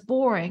it feels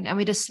boring and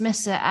we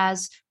dismiss it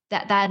as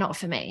that they're not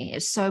for me.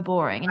 It's so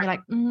boring. And you're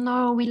like,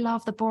 no, we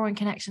love the boring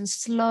connection,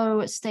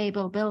 slow,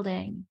 stable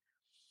building.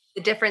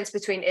 The difference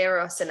between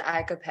Eros and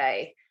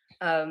Agape,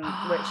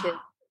 which is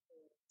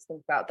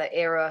think about the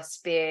Eros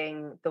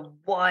being the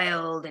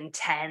wild,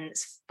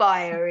 intense,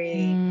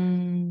 fiery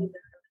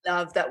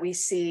love that we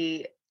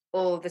see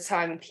all the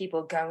time, and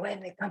people go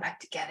in, they come back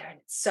together, and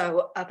it's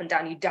so up and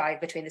down. You dive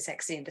between the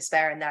sexy and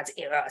despair, and that's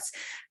Eros.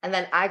 And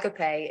then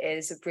Agape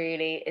is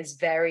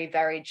very,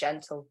 very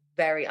gentle,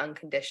 very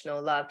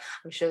unconditional love.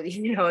 I'm sure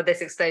you know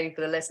this, explaining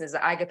for the listeners,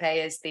 that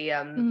Agape is the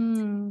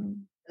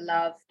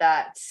love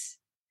that,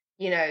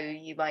 you know,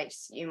 you might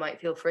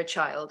feel for a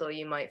child, or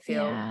you might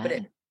feel, but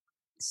it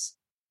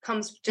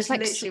comes just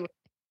like literally.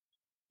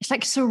 It's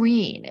like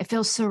serene. It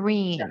feels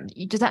serene.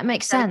 Yeah. Does that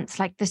make sense?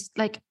 Like this,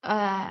 like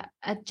a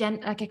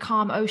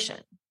calm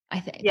ocean,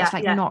 I think. It's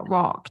like not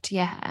rocked.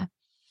 Yeah.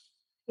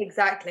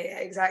 Exactly.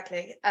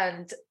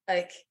 And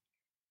like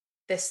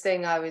this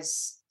thing I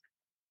was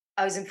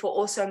in for.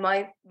 Also,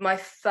 my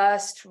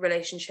first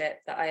relationship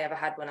that I ever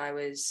had when I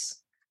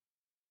was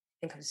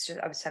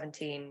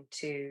 17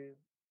 to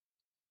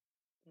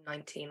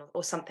 19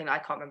 or something. I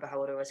can't remember how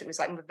old I was. It was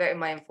like very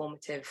my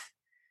informative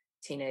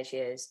teenage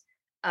years.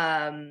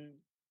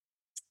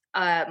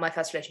 my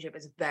first relationship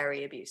was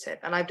very abusive,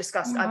 and I've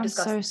discussed I'm this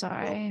so before.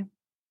 sorry.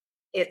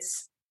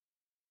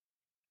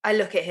 I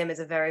look at him as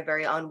a very,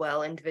 very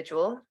unwell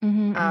individual.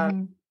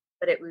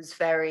 But it was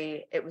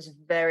very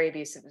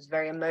abusive. It was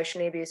very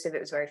emotionally abusive.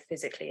 It was very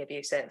physically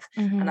abusive.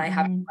 And I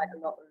have quite a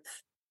lot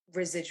of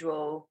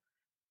residual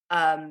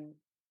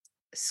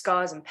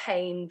scars and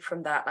pain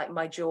from that. Like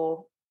my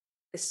jaw,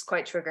 this is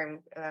quite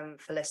triggering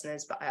for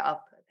listeners, but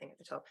I'll put a thing at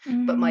the top.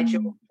 But my jaw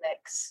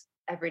flicks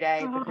every day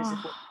because of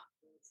what he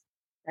did.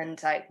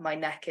 And like my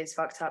neck is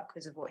fucked up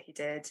because of what he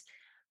did.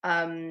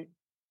 But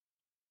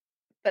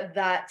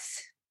that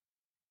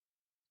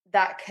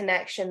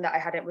connection that I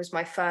had, it was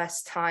my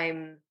first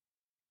time.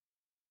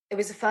 It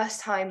was the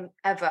first time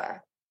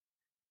ever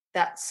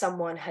that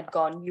someone had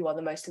gone, "You are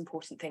the most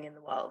important thing in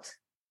the world."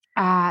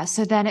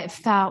 So then it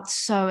felt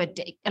so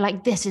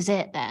like, this is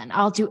it then.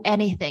 I'll do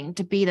anything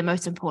to be the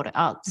most important.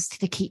 Just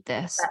to keep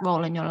this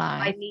role in your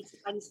life. I need to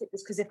hit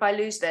this, because if I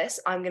lose this,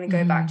 I'm going to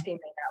go back to being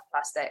made out of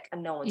plastic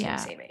and no one's going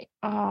to see me.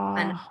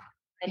 And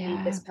I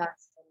need this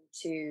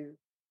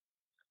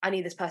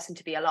person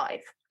to be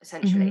alive,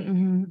 essentially. They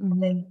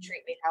can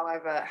treat me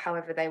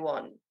however they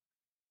want.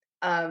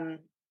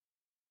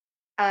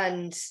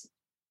 And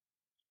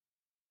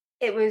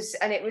it was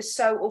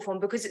so awful,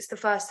 and because it's the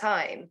first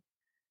time,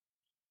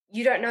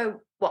 you don't know.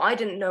 Well, I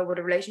didn't know what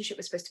a relationship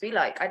was supposed to be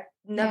like. I'd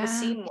never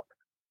seen one.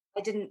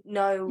 I didn't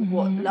know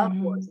what love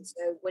was. And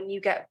so when you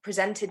get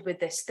presented with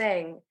this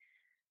thing,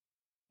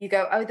 you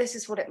go, "Oh, this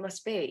is what it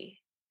must be."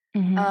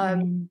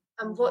 And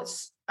I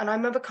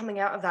remember coming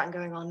out of that and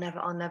going,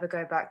 I'll never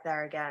go back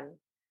there again.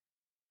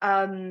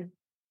 And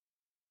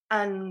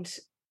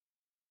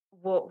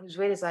what was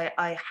weird is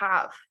I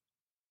have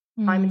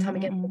time and time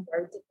again in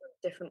very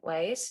different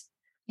ways.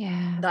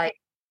 Like,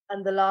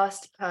 and the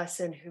last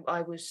person who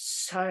I was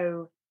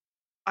so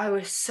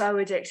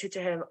addicted to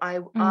him. I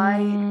would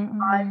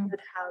have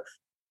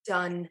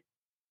done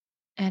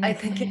anything. I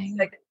think it's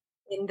like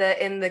in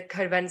the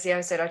codependency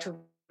episode, I talk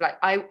like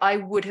I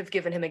would have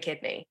given him a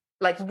kidney.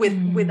 Like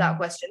with that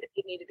question, if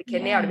he needed a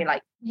kidney, I would have been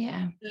like,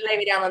 lay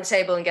me down on the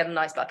table and get a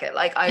nice bucket.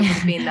 Like I would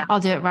have been that. I'll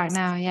do it right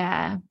now.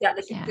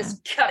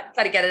 Just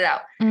gotta get it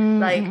out.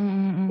 Like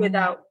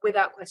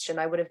without question,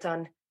 I would have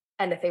done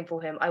anything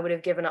for him. I would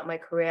have given up my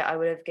career. I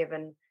would have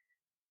given,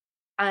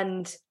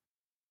 and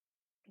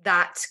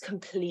that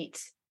complete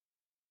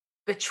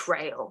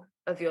betrayal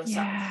of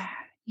yourself.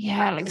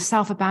 Like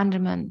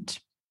self-abandonment,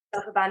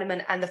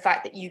 and the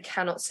fact that you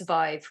cannot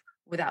survive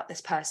without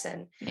this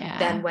person.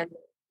 Then when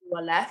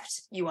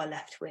you are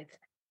left with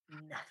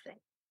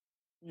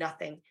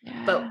nothing.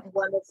 But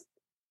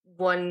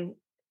one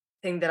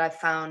thing that I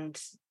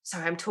found,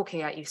 sorry, I'm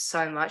talking at you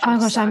so much. Oh my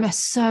gosh, I'm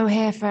so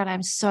here for it.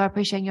 I'm so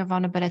appreciating your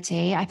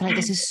vulnerability. I feel like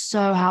this is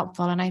so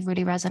helpful and I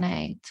really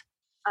resonate.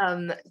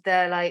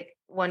 They're like,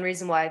 one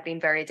reason why I've been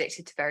very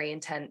addicted to very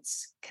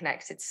intense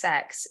connected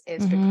sex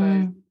is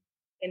because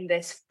in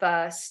this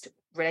first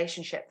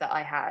relationship that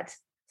I had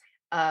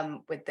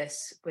with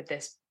this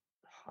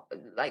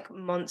like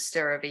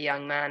monster of a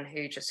young man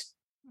who just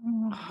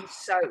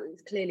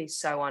was clearly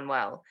so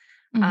unwell.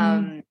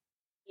 And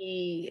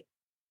it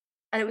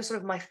was sort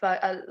of my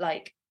first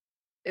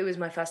it was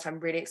my first time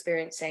really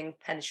experiencing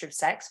penetrative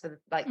sex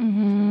for like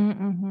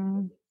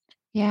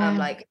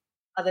like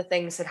other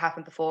things had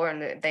happened before,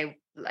 and they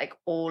like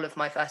all of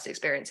my first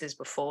experiences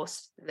were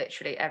forced,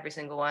 literally every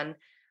single one,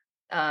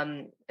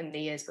 in the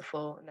years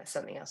before, and that's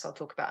something else I'll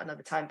talk about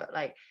another time. But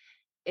like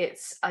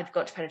I've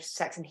got to penetrative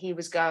sex, and he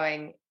was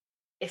going,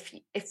 if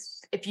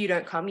you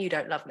don't come, you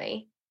don't love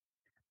me.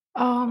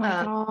 Oh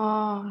my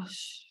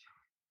gosh.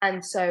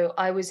 And so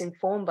I was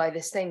informed by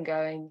this thing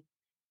going,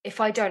 I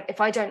have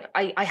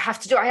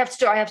to do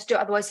it,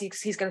 otherwise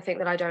he's going to think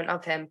that I don't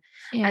love him.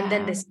 And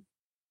then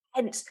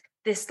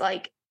this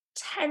like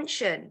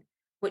tension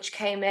which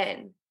came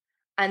in,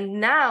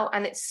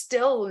 and it's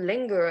still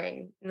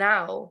lingering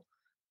now,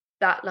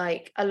 that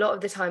like a lot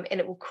of the time,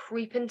 and it will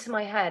creep into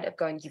my head of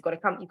going, you've got to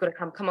come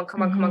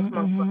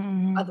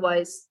on.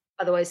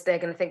 Otherwise they're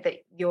going to think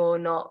that you're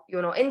not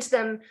into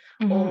them,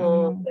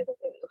 or they're going to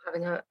think you're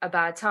having a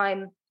bad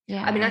time.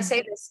 I mean, I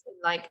say this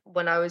like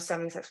when I was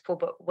having sex before,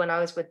 but when I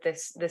was with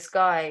this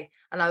guy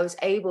and I was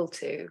able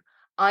to,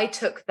 I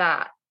took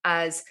that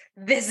as,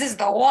 this is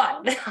the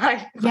one. And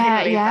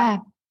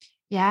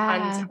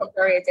got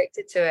very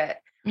addicted to it.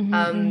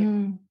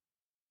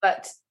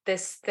 But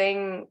this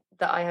thing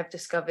that I have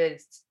discovered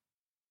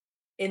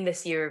in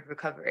this year of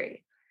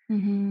recovery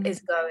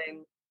is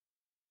going,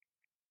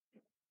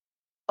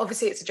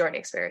 obviously it's a joint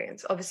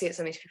experience. Obviously it's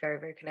something to be very,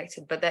 very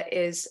connected, but there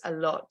is a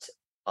lot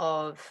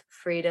of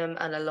freedom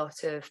and a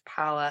lot of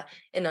power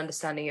in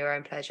understanding your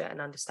own pleasure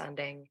and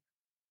understanding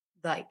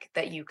like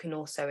that you can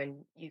also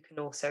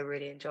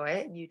really enjoy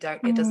it. You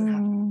don't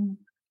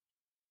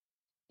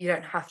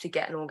have to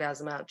get an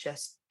orgasm out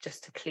just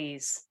to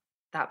please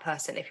that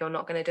person. If you're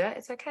not going to do it,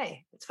 it's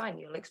okay. It's fine.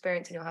 You'll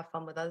experience and you'll have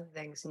fun with other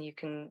things, and you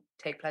can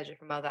take pleasure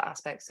from other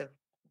aspects of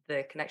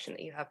the connection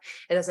that you have.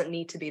 It doesn't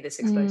need to be this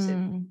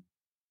explosive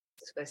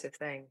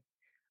thing.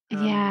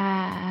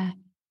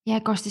 Yeah,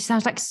 gosh, this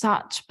sounds like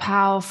such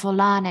powerful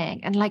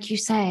learning. And like you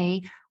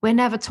say, we're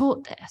never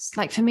taught this.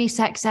 Like for me,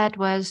 sex ed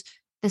was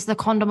there's the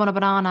condom on a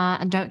banana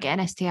and don't get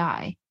an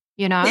STI.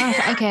 You know, I was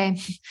like, okay,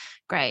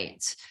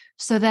 great.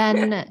 So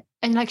then,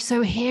 and like,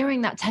 so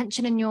hearing that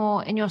tension in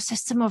your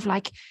system of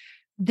like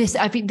this,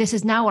 I think this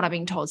is now what I'm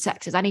being told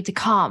sex is. I need to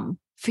come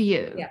for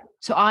you. Yeah.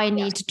 So I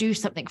need to do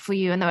something for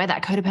you. And the way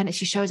that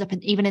codependency shows up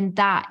even in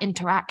that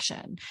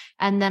interaction.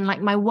 And then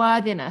like my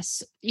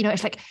worthiness, you know,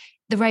 it's like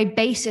the very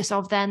basis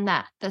of then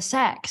that the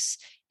sex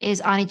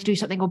is I need to do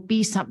something or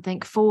be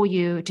something for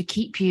you to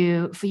keep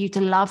you, for you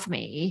to love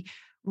me,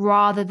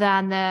 rather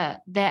than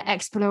their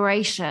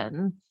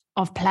exploration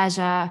of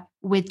pleasure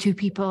with two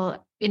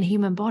people in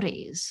human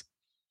bodies.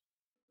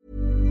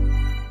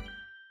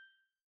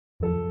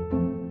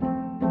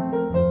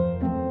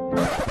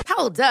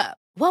 Hold up.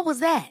 What was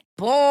that?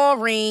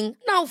 Boring.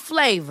 No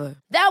flavor.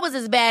 That was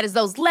as bad as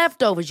those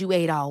leftovers you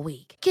ate all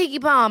week.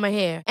 Keke Palmer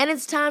here, and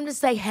it's time to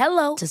say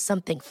hello to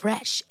something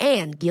fresh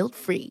and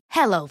guilt-free.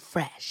 Hello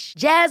Fresh.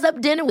 Jazz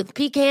up dinner with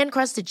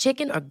pecan-crusted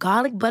chicken or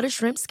garlic butter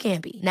shrimp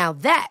scampi. Now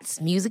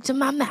that's music to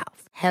my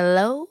mouth.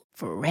 Hello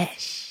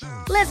Fresh.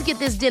 Let's get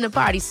this dinner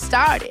party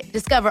started.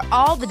 Discover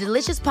all the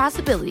delicious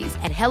possibilities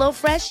at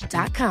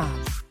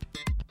hellofresh.com.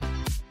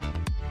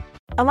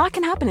 A lot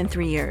can happen in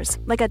 3 years,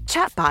 like a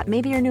chatbot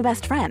may be your new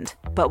best friend.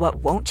 But what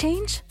won't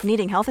change?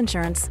 Needing health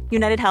insurance.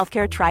 United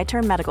Healthcare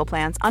Tri-Term Medical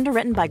Plans,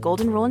 underwritten by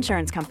Golden Rule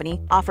Insurance Company,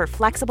 offer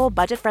flexible,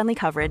 budget-friendly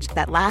coverage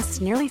that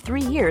lasts nearly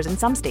 3 years in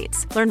some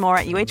states. Learn more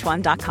at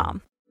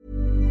uh1.com.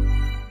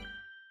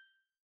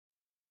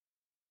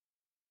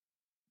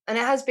 And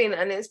it's been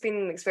an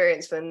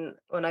experience when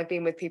I've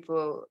been with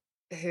people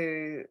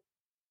who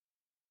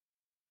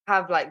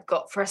have like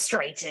got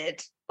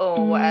frustrated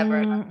or whatever.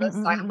 And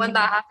like when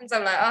that happens,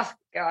 I'm like, oh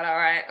God, all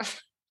right.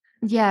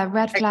 Yeah,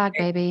 red flag,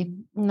 baby.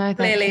 No, thank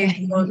Clearly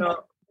you.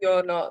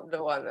 you're not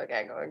the one.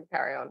 Okay, go and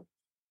carry on.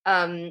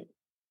 And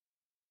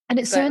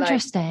it's so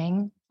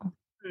interesting.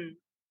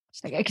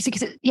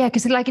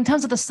 Because like in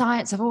terms of the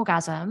science of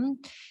orgasm,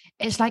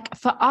 it's like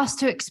for us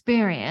to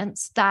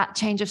experience that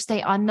change of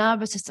state, our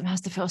nervous system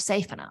has to feel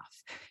safe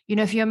enough. You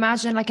know, if you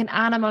imagine like an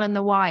animal in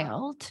the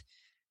wild,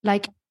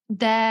 like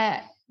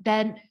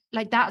then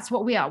like that's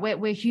what we are.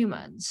 We're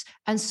humans.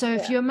 And so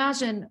if you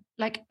imagine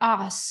like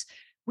us,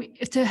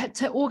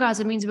 to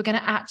orgasm means we're going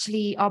to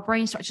actually, our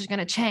brain structure is going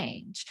to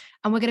change,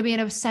 and we're going to be in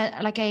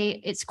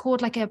it's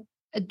called like a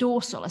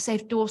dorsal, a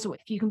safe dorsal.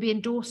 If you can be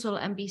in dorsal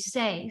and be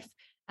safe,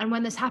 and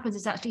when this happens,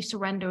 it's actually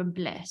surrender and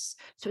bliss.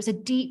 So it's a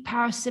deep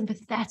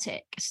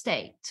parasympathetic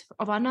state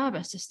of our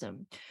nervous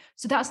system.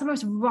 So that's the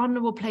most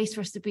vulnerable place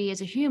for us to be as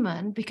a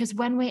human, because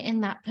when we're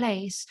in that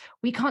place,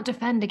 we can't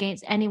defend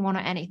against anyone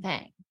or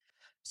anything.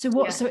 So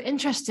what's so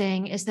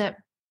interesting is that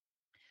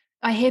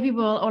I hear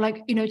people or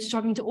like, you know,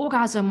 struggling to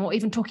orgasm, or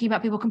even talking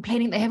about people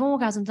complaining they have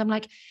orgasms. I'm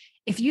like,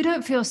 if you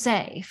don't feel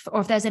safe, or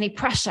if there's any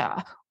pressure,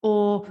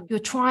 or you're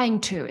trying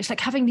to, it's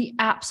like having the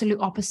absolute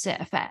opposite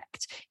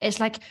effect. It's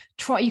like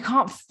you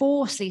can't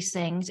force these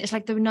things. It's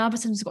like the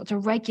nervous system's got to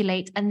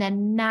regulate, and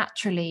then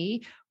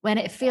naturally, when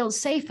it feels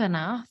safe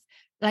enough,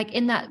 like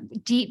in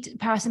that deep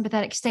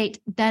parasympathetic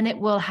state, then it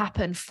will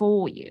happen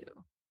for you.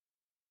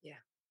 Yeah.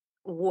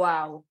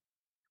 Wow.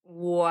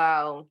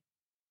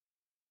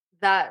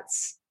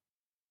 That's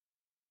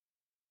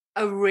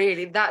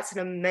an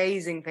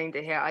amazing thing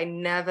to hear. I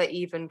never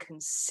even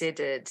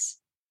considered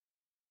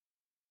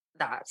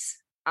that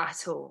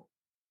at all.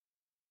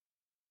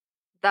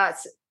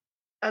 That's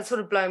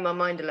sort of blown my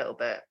mind a little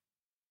bit,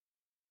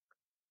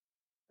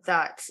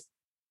 that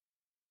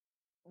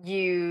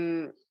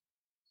you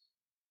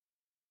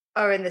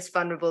are in this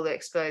vulnerable,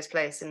 exposed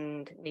place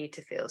and need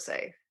to feel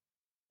safe.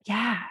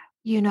 Yeah.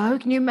 You know,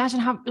 can you imagine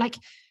how like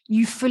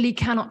you fully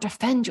cannot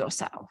defend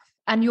yourself,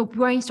 and your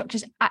brain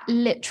structures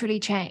literally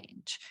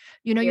change.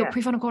 You know, your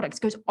prefrontal cortex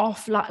goes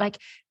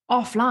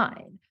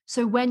offline.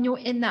 So when you're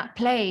in that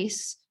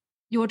place,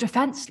 you're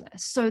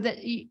defenseless. So that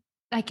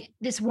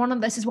this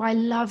is why I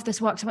love this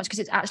work so much, because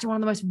it's actually one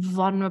of the most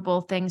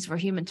vulnerable things for a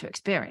human to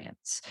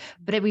experience.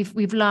 But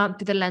we've learned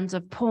through the lens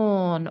of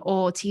porn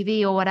or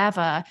TV or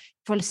whatever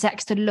for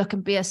sex to look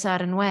and be a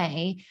certain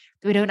way,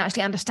 that we don't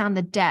actually understand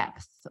the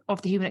depth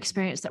of the human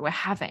experience that we're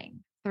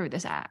having through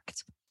this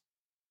act.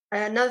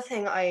 Another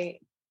thing I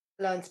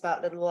learned about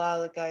a little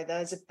while ago,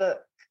 there's a book,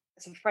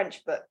 it's a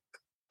French book.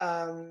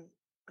 I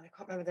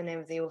can't remember the name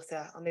of the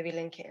author. I'll maybe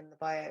link it in the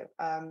bio.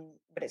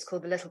 But it's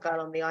called The Little Girl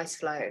on the Ice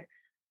Floe,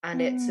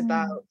 and it's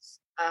about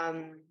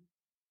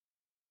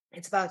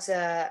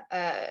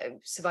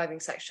surviving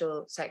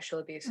sexual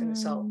abuse and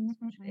assault.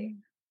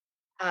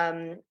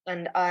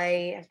 And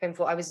I have been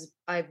I was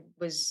a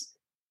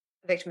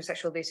victim of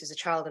sexual abuse as a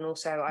child, and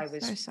also I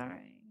was so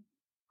sorry.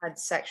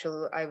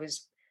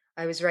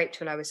 I was raped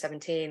when I was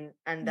 17,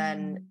 and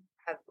then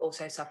have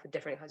also suffered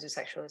different kinds of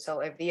sexual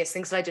assault over the years.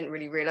 Things that I didn't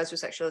really realize were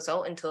sexual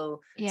assault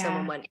until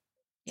someone went,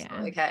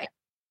 okay.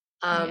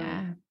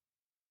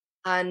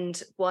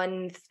 And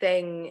one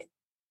thing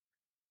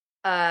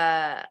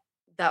that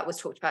was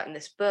talked about in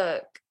this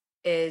book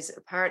is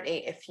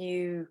apparently if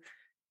you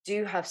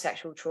do have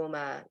sexual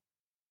trauma,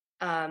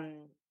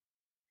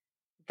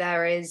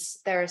 there is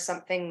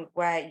something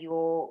where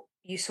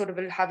you sort of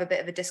have a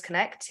bit of a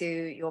disconnect to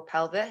your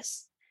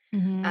pelvis,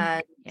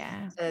 and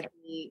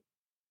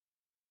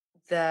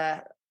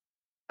the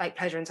like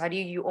pleasure inside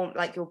you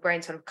like your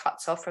brain sort of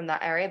cuts off from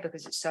that area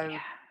because it's so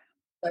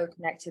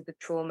connected with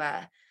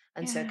trauma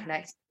and so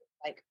connected with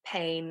like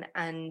pain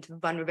and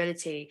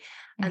vulnerability.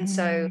 And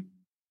so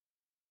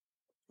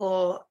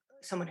for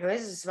someone who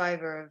is a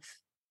survivor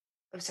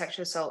of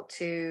sexual assault,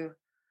 to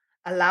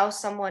allow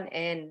someone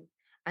in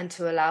and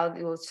to allow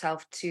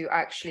yourself to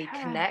actually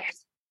connect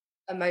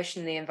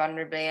emotionally and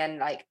vulnerably and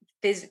like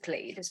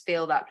physically just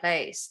feel that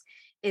place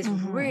is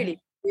really,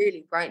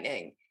 really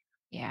frightening.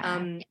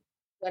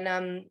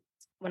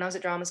 When I was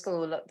at drama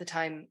school at the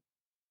time,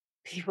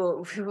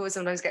 people would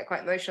sometimes get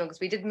quite emotional because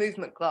we did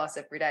movement class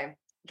every day,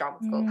 drama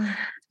school.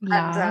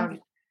 And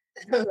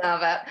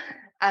love it.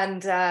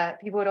 And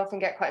people would often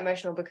get quite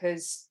emotional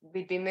because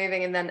we'd be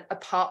moving and then a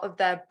part of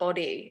their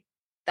body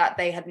that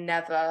they had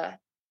never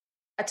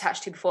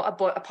attached to before, a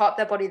part of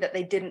their body that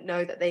they didn't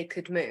know that they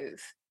could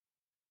move,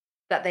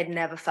 that they'd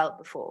never felt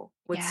before,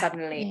 would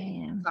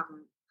suddenly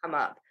come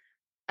up.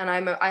 And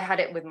I had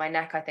it with my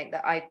neck. I think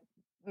that I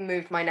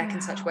moved my neck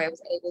in such a way I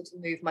was able to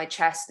move my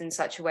chest in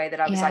such a way that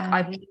I was like,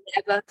 I've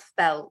never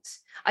felt,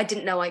 I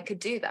didn't know I could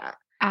do that.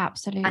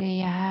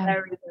 Absolutely. And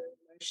very, very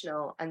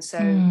emotional. And so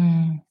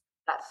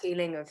that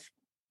feeling of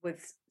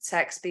with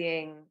sex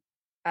being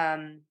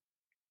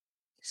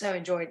so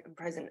enjoyed and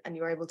present and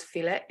you're able to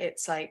feel it,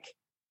 it's like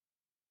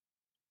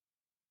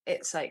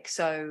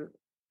so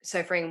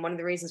freeing. One of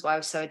the reasons why I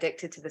was so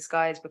addicted to this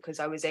guy is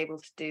because I was able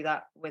to do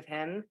that with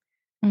him.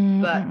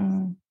 But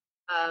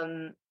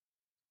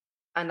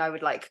and I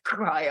would like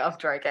cry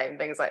after I came,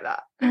 things like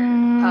that.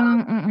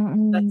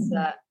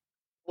 But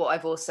what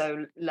I've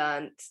also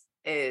learned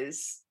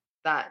is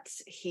that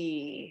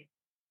he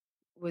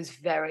was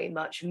very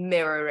much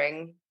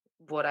mirroring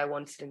what I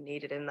wanted and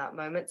needed in that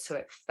moment. So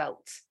it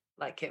felt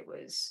like it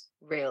was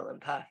real and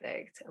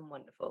perfect and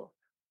wonderful.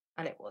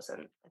 And it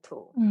wasn't at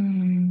all.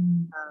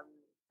 And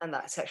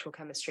that sexual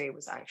chemistry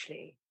was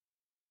actually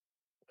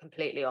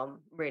completely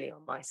really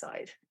on my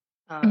side.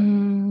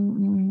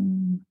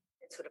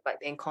 It's sort of like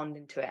being conned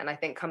into it. And I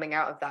think coming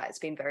out of that, it's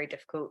been very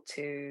difficult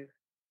to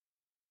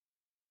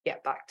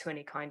get back to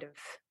any kind of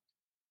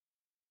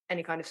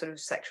sort of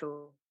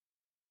sexual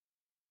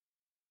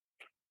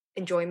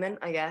enjoyment,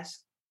 I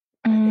guess.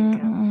 I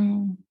think,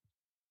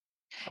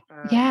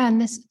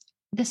 and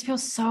this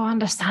feels so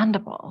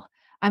understandable.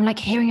 I'm like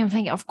hearing and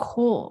thinking, of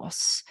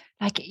course,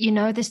 like, you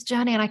know, this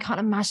journey, and I can't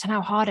imagine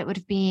how hard it would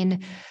have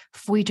been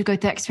for you to go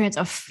through the experience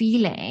of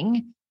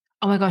feeling,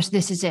 oh my gosh,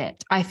 this is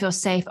it. I feel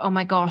safe. Oh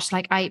my gosh,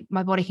 like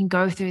my body can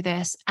go through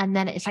this. And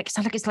then it sounds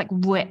like it's like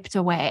ripped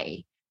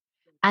away.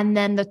 And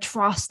then the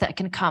trust that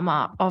can come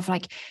up of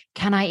like,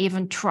 can I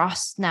even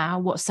trust now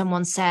what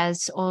someone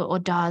says or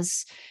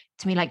does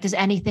to me? Like, does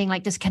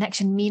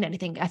connection mean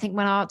anything? I think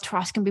when our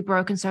trust can be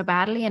broken so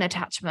badly in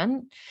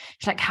attachment,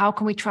 it's like, how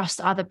can we trust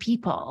other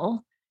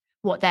people,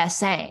 what they're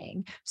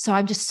saying? So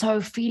I'm just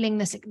so feeling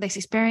this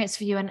experience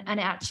for you. And it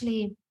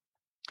actually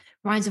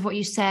reminds of what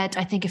you said,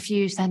 I think a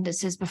few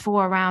sentences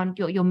before around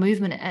your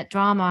movement at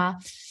drama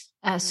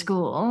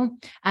school,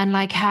 and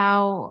like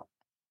how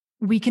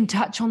we can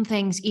touch on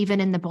things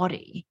even in the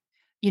body,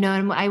 you know.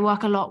 And I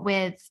work a lot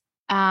with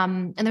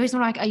and the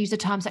reason why I use the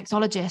term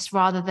sexologist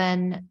rather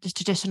than just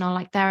traditional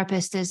like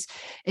therapist is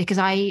because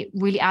I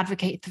really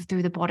advocate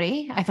through the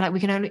body. I feel like we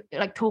can only,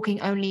 like,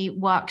 talking only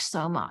works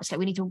so much. Like,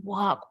 we need to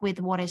work with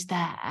what is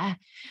there.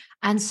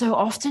 And so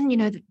often, you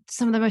know,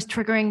 some of the most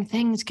triggering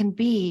things can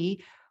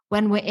be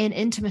when we're in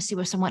intimacy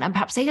with someone and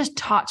perhaps they just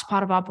touch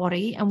part of our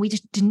body and we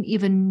just didn't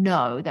even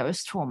know there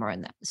was trauma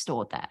in that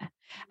stored there.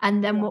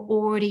 And then we're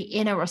already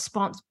in a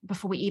response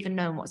before we even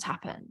know what's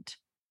happened.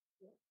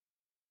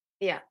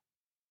 Yeah.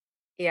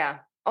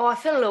 Oh, I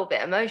feel a little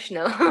bit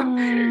emotional.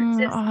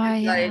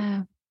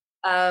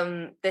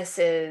 This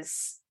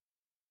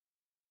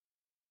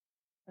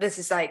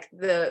is like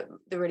the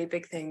really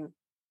big thing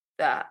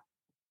that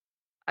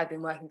I've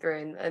been working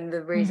through, and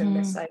the reason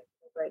this like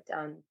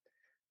breakdown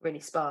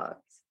really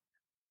sparked.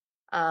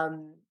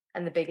 And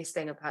the biggest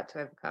thing I've had to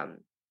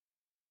overcome.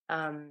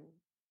 And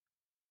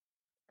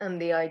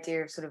the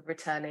idea of sort of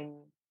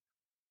returning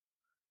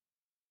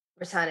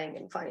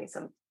and finding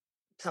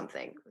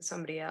something with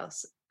somebody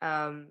else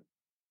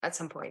at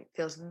some point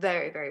feels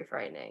very, very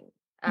frightening.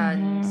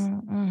 And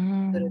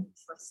sort of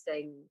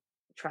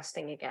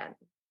trusting again.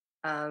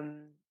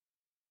 And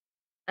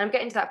I'm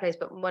getting to that place,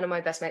 but one of my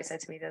best mates said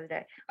to me the other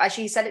day,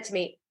 actually he said it to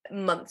me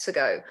months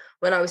ago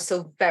when I was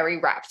still very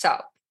wrapped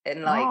up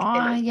in like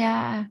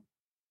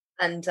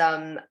and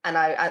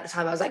I at the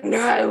time I was like,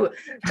 no,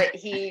 but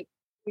he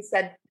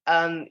said,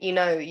 you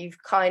know,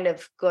 you've kind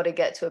of got to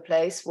get to a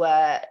place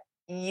where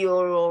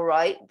you're all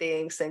right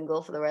being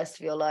single for the rest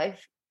of your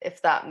life,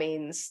 if that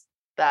means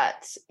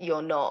that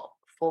you're not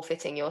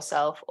forfeiting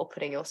yourself or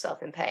putting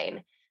yourself in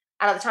pain.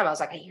 And at the time I was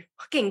like, are you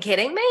fucking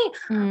kidding me?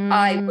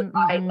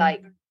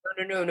 I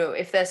no.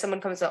 If there's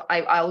someone comes up,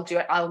 I'll do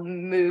it. I'll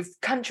move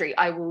country.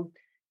 I will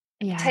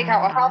take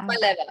out half my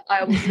liver.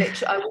 I will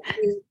literally,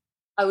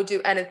 I would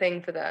do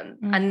anything for them.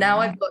 And now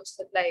I've got to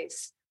the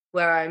place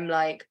where I'm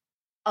like,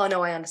 oh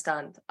no, I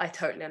understand. I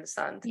totally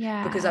understand.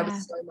 Yeah. Because I would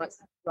so much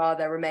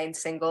rather remain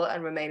single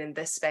and remain in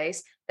this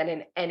space than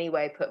in any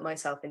way put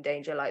myself in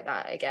danger like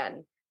that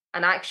again.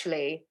 And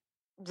actually,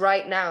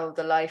 right now,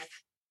 the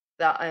life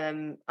that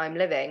I'm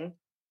living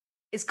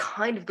is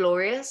kind of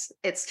glorious.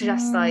 It's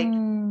just like,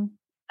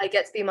 I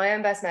get to be my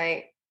own best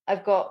mate.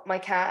 I've got my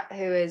cat,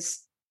 who is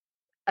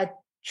a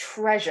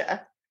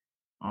treasure.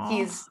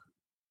 He's,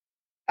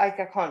 I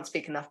can't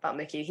speak enough about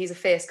Mickey. He's a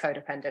fierce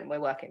codependent. We're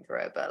working through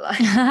it, but like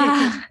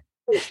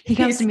he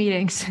comes to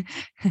meetings.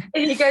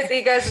 he goes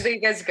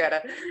to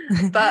Coda.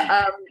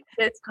 But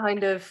it's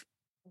kind of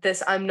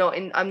this. I'm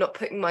not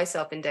putting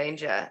myself in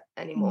danger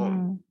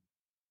anymore,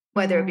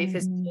 whether it be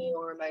physically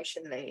or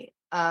emotionally.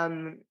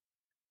 And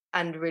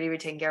really, really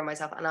taking care of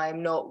myself. And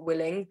I'm not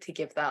willing to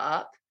give that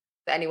up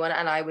for anyone.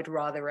 And I would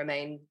rather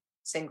remain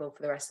single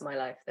for the rest of my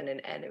life than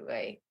in any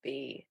way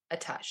be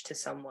attached to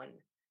someone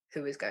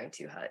who is going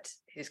to hurt,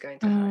 who's going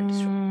to hurt and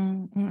destroy.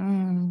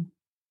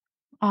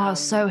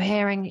 So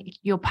hearing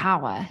your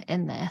power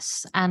in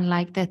this, and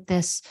like that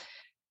this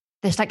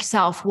like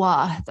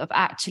self-worth of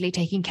actually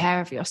taking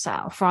care of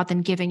yourself rather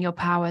than giving your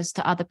powers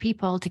to other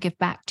people to give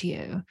back to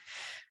you.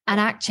 And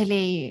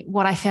actually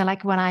what I feel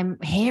like when I'm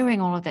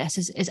hearing all of this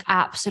is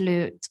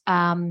absolute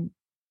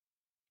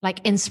like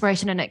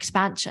inspiration and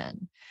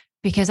expansion,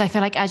 because I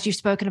feel like, as you've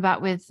spoken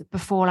about with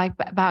before, like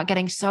about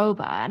getting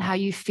sober and how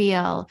you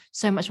feel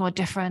so much more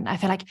different, I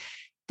feel like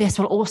this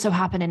will also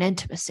happen in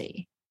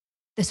intimacy.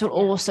 This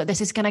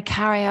is going to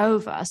carry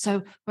over.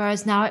 So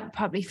whereas now it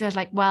probably feels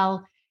like,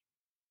 well,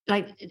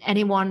 like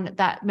anyone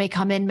that may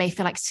come in may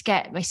feel like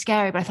scary, but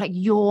I feel like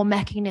your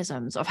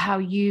mechanisms of how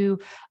you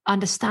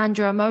understand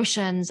your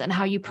emotions and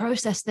how you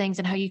process things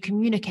and how you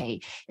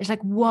communicate is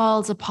like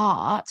worlds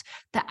apart,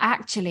 that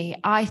actually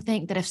I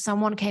think that if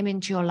someone came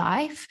into your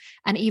life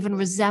and even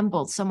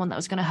resembled someone that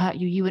was going to hurt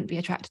you, you wouldn't be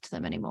attracted to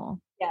them anymore.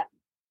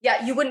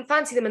 Yeah, you wouldn't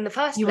fancy them in the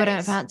first place. You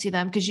wouldn't fancy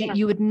them because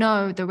you would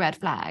know the red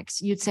flags.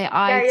 You'd say,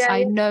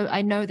 I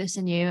know this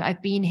in you.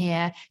 I've been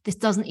here. This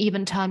doesn't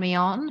even turn me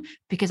on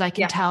because I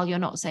can tell you're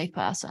not a safe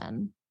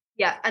person.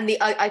 Yeah, and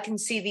I can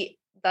see the,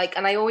 like,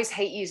 and I always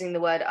hate using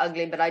the word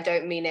ugly, but I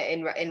don't mean it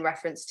in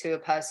reference to a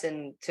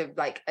person to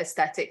like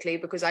aesthetically,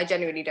 because I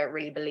genuinely don't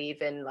really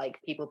believe in like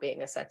people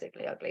being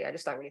aesthetically ugly. I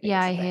just don't really think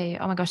I hear you.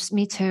 Oh my gosh,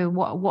 me too.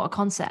 What a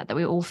concept that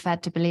we're all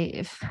fed to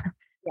believe.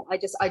 Yeah,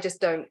 I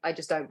just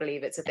don't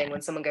believe it's a thing.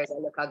 When someone goes, I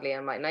look ugly,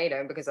 I'm like, no, you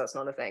don't, because that's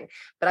not a thing.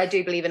 But I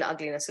do believe in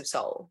ugliness of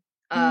soul.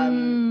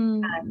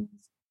 And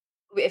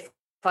if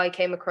I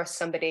came across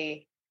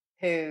somebody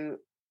who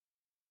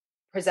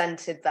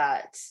presented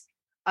that,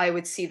 I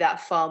would see that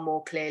far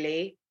more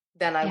clearly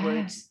than I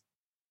would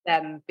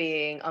them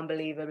being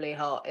unbelievably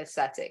hot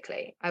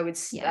aesthetically. I would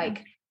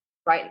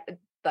I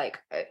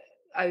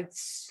would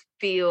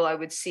feel I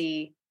would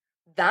see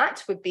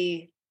that would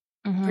be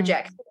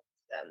projected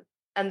them,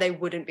 and they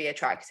wouldn't be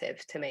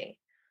attractive to me.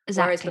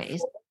 Exactly. Whereas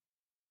before,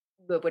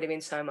 it would have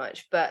been so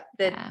much. But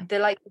the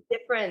like the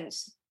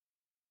difference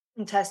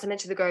in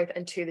testament to the growth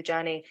and to the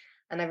journey.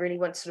 And I really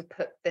want to sort of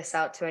put this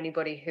out to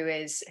anybody who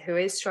is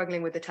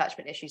struggling with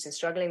attachment issues and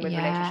struggling with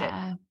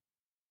relationships.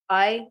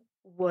 I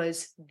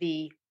was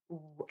the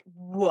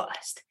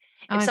worst.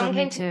 If someone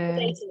came to me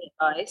dating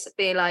advice,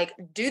 be like,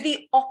 do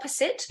the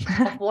opposite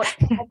of what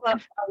I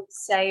would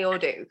say or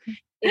do.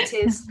 It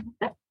is,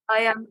 I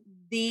am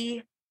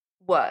the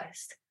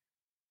worst.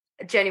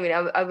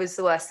 Genuinely, I was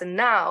the worst. And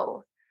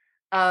now,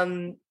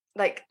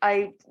 like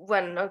I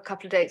went on a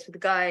couple of dates with a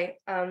guy.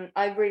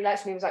 I really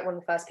liked him. He was like one of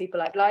the first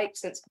people I've liked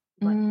since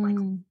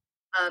Michael.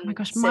 Oh my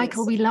gosh,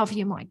 Michael, we love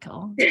you,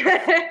 Michael.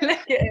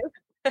 Look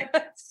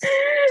at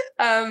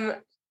him.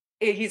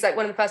 He's like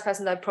one of the first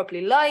persons I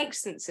properly liked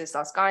since this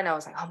last guy, and I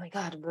was like, oh my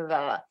god, blah, blah,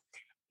 blah.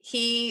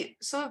 He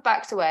sort of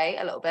backed away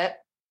a little bit,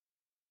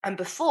 and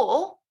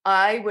before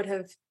I would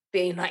have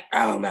been like,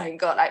 oh my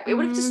god, like, it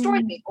would have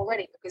destroyed me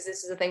already, because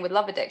this is the thing with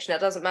love addiction. It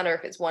doesn't matter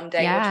if it's one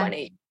day or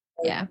 20.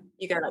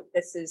 You go like,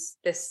 this is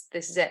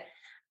it.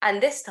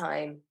 And this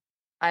time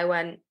I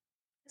went,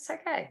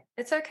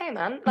 it's okay,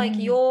 man. Like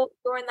you're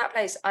in that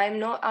place. I am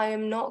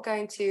not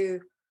going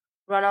to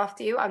run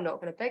after you. I'm not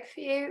going to beg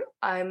for you.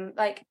 I'm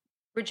like,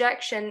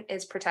 rejection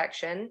is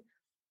protection.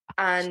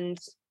 And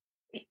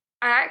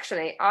I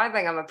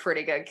think I'm a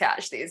pretty good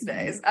catch these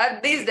days.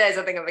 These days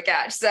I think I'm a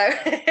catch. So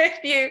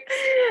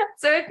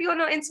if you're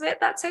not into it,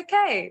 that's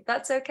okay.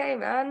 That's okay,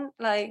 man.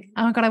 Like,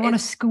 oh my god, I want to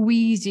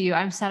squeeze you.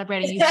 I'm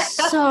celebrating you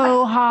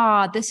so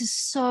hard. This is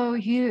so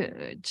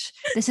huge.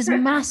 This is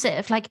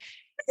massive. Like,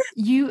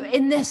 you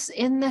in this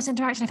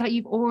interaction, I feel like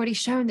you've already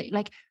shown that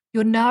like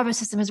your nervous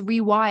system has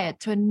rewired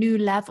to a new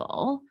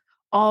level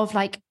of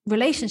like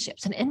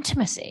relationships and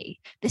intimacy.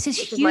 This is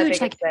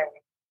huge. Like,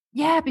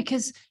 yeah,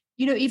 because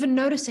you know, even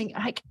noticing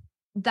like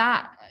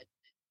that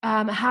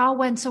how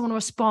when someone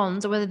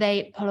responds or whether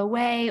they pull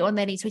away or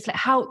they need space, like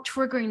how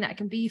triggering that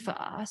can be for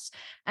us.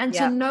 And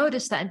to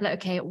notice that and be like,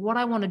 okay, what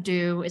I want to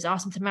do is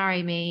ask them to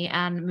marry me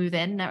and move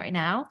in right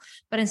now.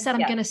 But instead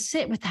I'm going to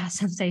sit with that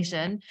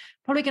sensation,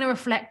 probably going to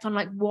reflect on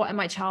like what in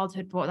my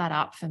childhood brought that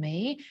up for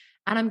me.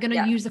 And I'm going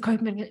to use the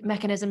coping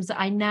mechanisms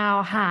that I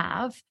now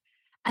have.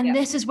 And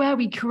this is where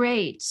we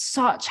create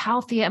such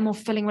healthier and more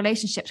fulfilling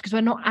relationships because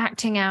we're not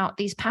acting out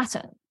these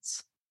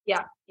patterns.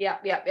 Yeah.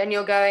 And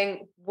you're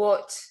going,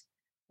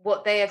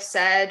 what they have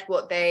said,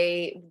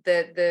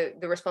 the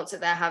response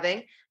that they're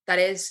having, that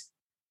is,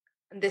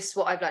 and this is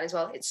what I've learned as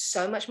well, it's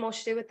so much more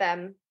to do with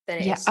them than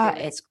it is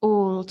it's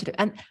all to do.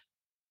 And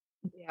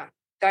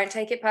don't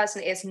take it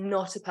personally. It's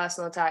not a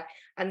personal attack.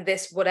 And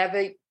this,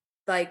 whatever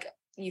like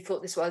you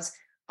thought this was,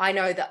 I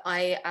know that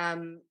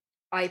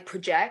I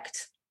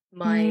project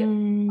my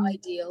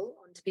ideal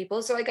onto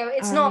people. So I go,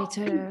 it's not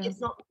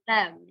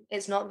them.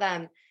 It's not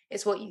them.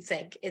 It's what you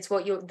think. It's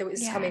what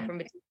it's coming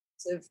from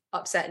of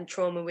upset and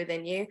trauma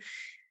within you.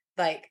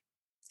 Like,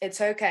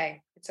 it's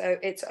okay.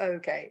 It's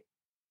okay.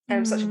 And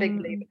I'm such a big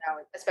believer now,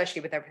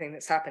 especially with everything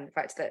that's happened. The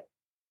fact that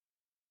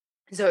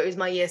it was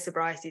my year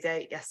sobriety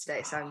date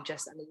yesterday, so I'm a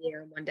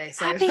year and 1 day.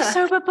 So happy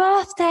sober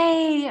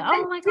birthday!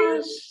 Oh my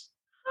gosh!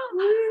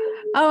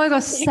 Oh my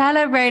gosh!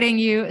 Celebrating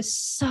you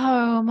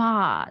so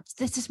much.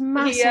 This is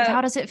massive.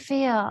 How does it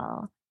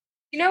feel?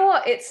 You know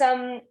what? It's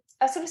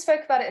I sort of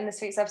spoke about it in this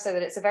week's episode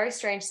that it's a very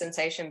strange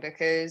sensation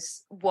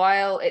because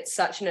while it's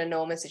such an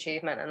enormous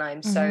achievement and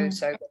I'm so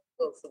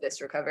grateful for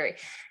this recovery,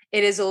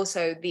 it is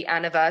also the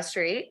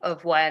anniversary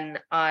of when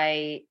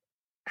I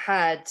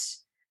had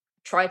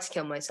tried to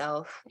kill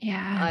myself.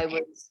 Yeah.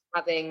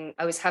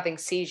 I was having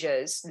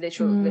seizures,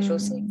 literal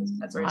seizures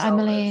as a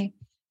result of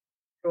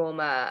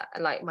trauma,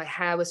 and like my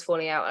hair was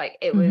falling out. Like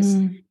it was,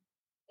 and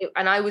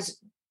I was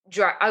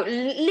out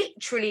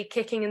literally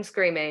kicking and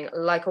screaming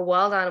like a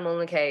wild animal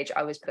in a cage.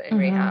 I was put in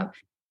rehab.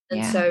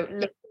 And so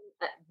looking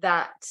at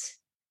that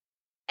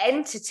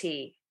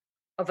entity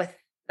of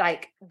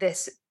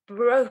this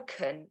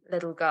broken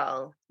little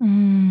girl,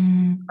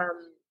 and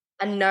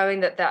knowing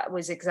that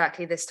was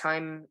exactly this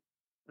time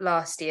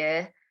last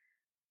year,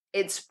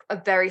 it's a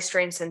very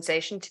strange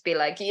sensation to be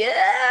like,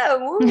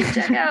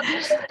 check out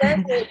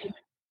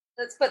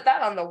let's put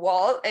that on the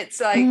wall. It's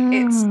like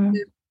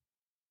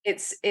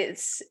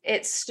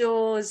it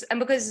stores, and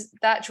because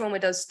that trauma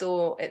does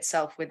store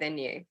itself within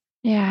you,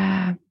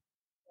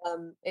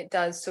 it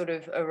does sort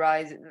of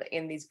arise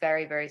in these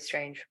very, very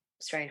strange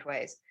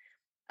ways,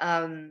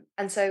 and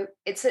so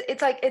it's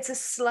a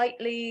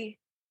slightly,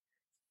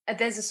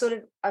 there's a sort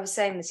of, I was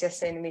saying this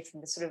yesterday in the meeting,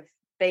 the sort of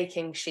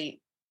baking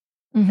sheet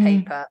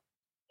paper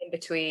in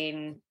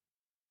between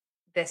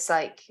this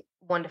like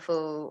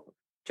wonderful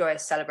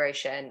joyous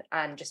celebration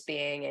and just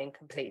being in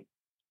complete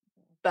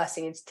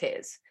bursting into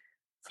tears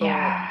for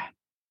no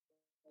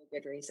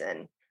good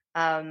reason.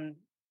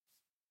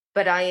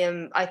 But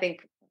I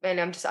think,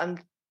 and I'm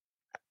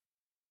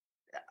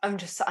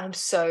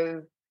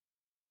so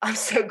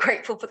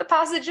grateful for the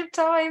passage of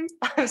time.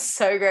 I'm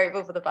so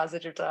grateful for the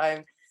passage of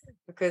time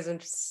because I'm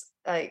just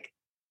like,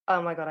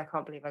 oh my God, I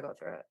can't believe I got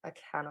through it. I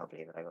cannot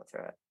believe that I got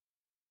through it.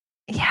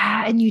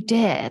 Yeah, and you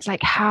did.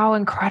 Like, how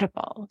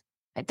incredible.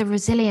 Like the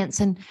resilience.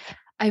 And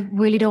I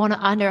really don't want to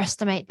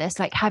underestimate this.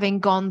 Like, having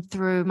gone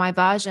through my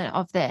version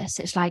of this,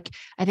 it's like,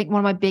 I think one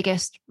of my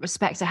biggest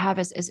respects I have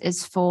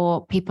is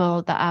for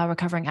people that are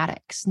recovering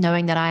addicts,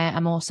 knowing that I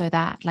am also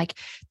that. Like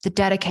the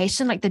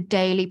dedication, like the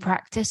daily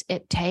practice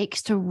it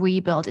takes to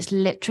rebuild. It's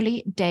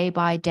literally day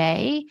by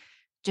day,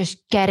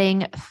 just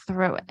getting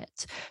through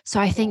it. So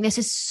I think this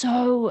is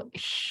so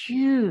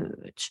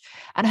huge.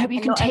 And I hope you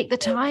can take the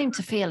time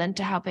to feel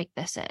into how big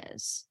this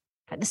is.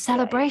 Like the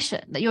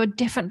celebration that you're a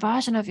different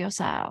version of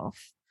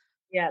yourself.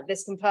 Yeah,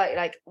 this completely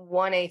like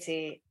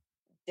 180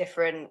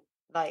 different,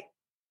 like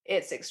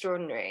it's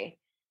extraordinary.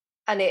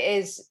 And it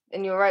is,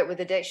 and you're right with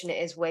addiction,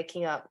 it is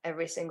waking up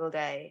every single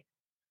day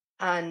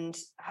and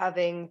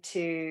having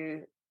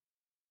to,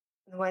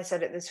 the way I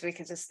said it this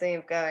week is this thing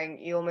of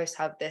going, you almost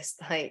have this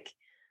like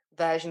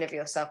version of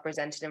yourself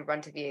presented in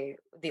front of you,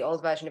 the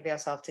old version of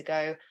yourself, to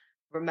go,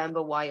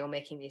 remember why you're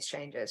making these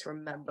changes,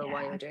 remember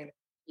why you're doing it.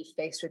 Be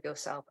faced with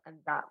yourself, and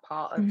that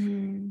part of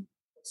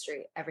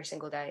history every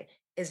single day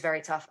is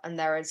very tough. And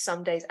there are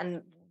some days,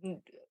 and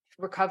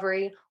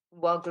recovery,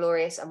 while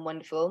glorious and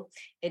wonderful,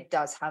 it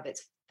does have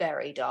its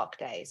very dark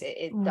days.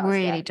 It does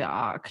really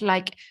dark,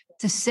 like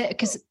to sit,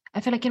 because I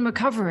feel like in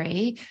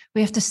recovery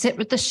we have to sit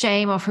with the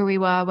shame of who we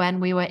were when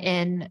we were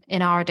in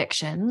our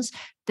addictions.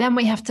 Then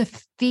we have to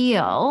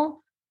feel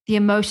the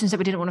emotions that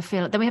we didn't want to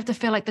feel. Then we have to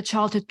feel like the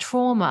childhood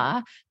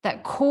trauma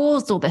that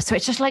caused all this. So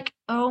it's just like,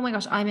 oh my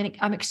gosh,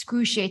 I'm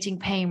excruciating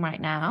pain right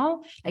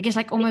now. Like it's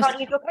like almost. You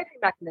can't use your coping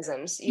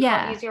mechanisms. You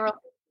can't use your own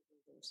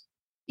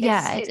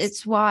mechanisms.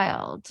 It's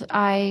wild.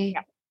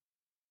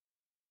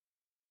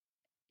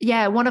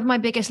 One of my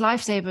biggest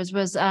lifesavers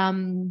was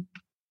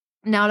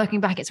now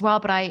looking back, it's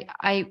wild, but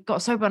I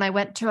got sober and I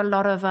went to a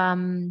lot of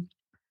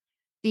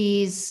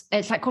these,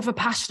 it's like called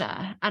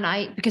Vipassana,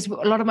 and because a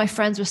lot of my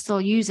friends were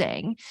still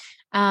using,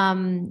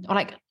 or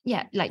like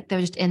they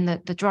were just in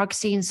the drug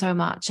scene so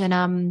much.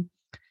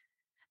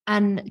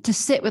 And to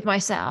sit with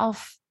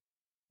myself,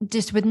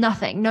 just with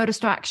nothing, no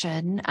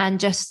distraction, and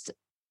just,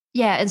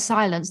 in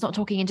silence, not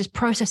talking, and just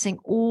processing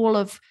all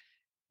of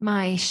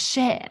my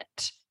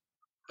shit.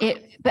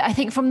 But I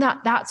think from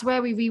that's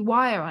where we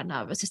rewire our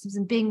nervous systems,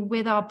 and being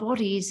with our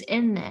bodies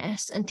in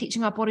this and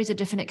teaching our bodies a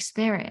different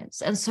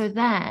experience. And so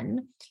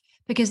then,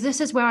 because this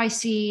is where I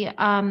see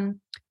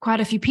quite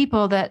a few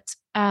people that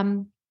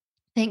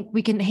think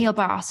we can heal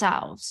by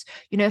ourselves.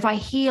 If I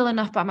heal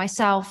enough by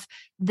myself,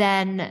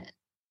 then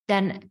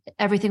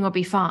everything will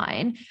be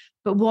fine.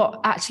 But what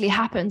actually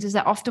happens is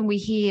that often we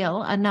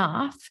heal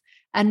enough,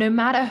 and no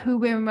matter who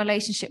we're in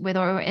relationship with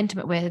or we're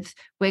intimate with,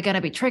 we're going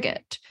to be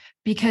triggered,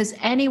 because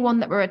anyone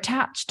that we're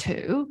attached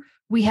to,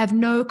 we have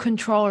no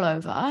control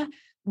over.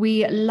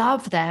 We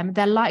love them.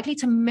 They're likely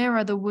to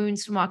mirror the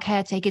wounds from our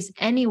caretakers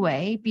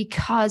anyway,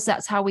 because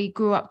that's how we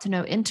grew up to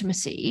know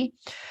intimacy.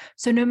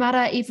 So no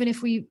matter, even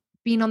if we've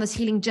been on this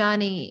healing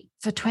journey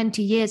for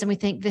 20 years and we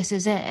think this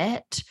is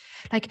it,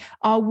 like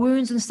our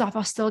wounds and stuff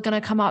are still going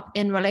to come up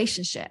in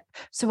relationship.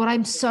 So what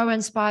I'm so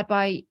inspired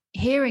by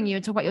hearing you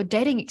and talk about your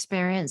dating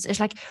experience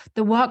is like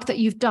the work that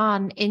you've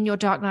done in your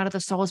dark night of the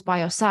souls by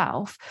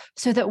yourself,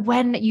 so that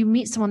when you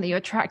meet someone that you're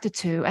attracted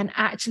to and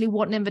actually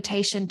want an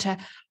invitation to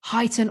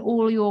heighten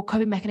all your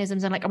coping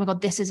mechanisms and like, oh my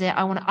God, this is it.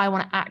 I want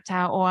to act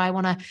out, or I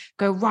want to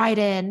go right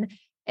in.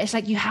 It's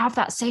like you have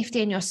that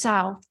safety in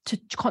yourself to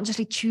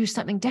consciously choose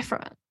something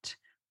different.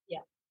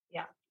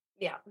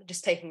 Yeah.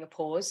 Just taking a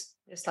pause,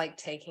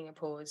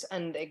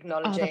 and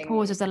acknowledging. Oh, the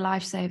pause is a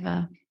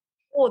lifesaver.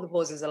 Or the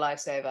pause is a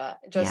lifesaver.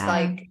 Just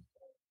like,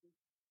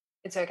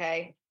 it's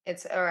okay.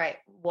 It's all right.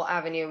 What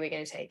avenue are we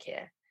going to take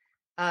here?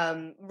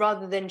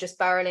 Rather than just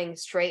barreling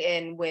straight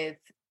in with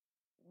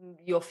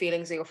your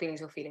feelings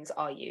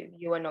are you.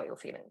 You are not your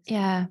feelings.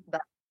 Yeah.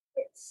 But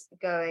it's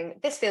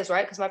going, this feels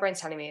right because my brain's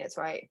telling me it's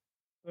right.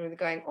 And we're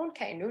going,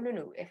 okay,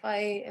 no. If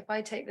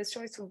I take this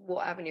choice,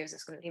 what avenue is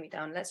this going to lead me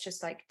down? Let's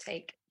just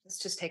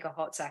take a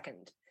hot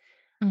second.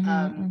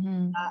 That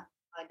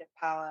kind of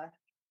power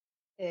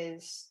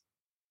is,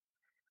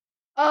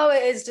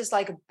 it is just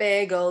like a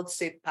big old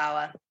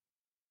superpower.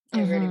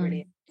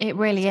 It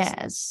really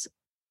is.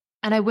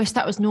 And I wish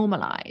that was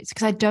normalized,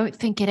 because I don't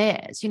think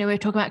it is. We were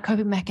talking about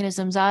coping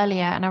mechanisms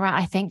earlier, and around,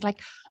 I think,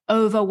 like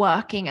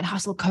overworking and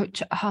hustle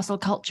culture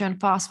and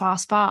fast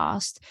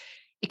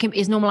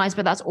is normalized,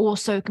 but that's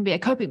also can be a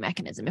coping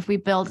mechanism. If we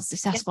build a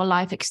successful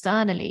life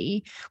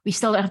externally, we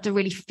still don't have to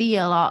really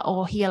feel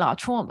or heal our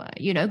trauma,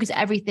 because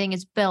everything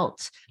is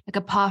built like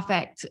a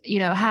perfect,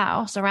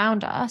 house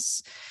around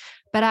us.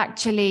 But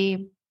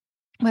actually,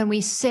 when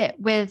we sit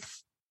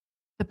with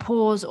the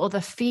pause or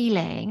the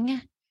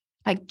feeling,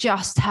 like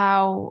just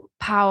how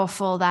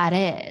powerful that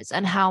is,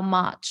 and how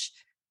much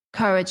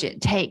courage it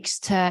takes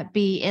to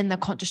be in the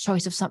conscious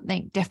choice of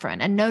something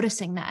different, and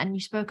noticing that. And you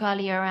spoke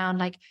earlier around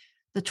like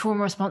the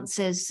trauma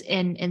responses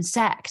in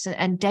sex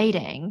and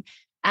dating.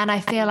 And I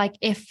feel like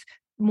if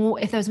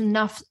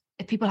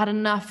people had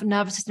enough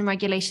nervous system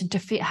regulation to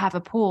have a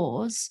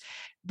pause,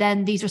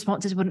 then these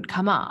responses wouldn't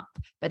come up.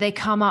 But they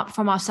come up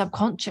from our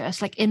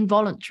subconscious, like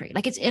involuntary.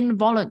 Like it's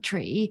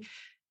involuntary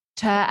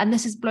and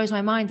this blows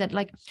my mind that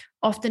like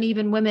often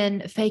even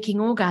women faking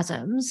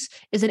orgasms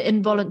is an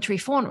involuntary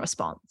fawn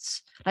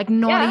response. Like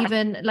not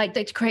even like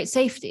to create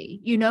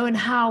safety, and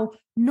how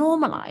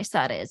normalized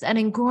that is and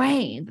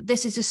ingrained.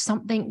 This is just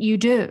something you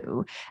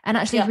do. And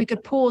actually, if we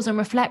could pause and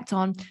reflect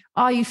on,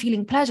 are you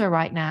feeling pleasure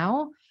right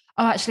now?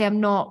 Oh, actually,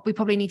 I'm not. We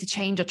probably need to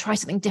change or try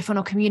something different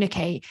or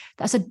communicate.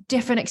 That's a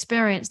different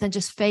experience than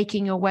just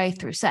faking your way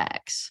through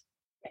sex.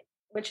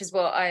 Which is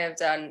what I have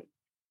done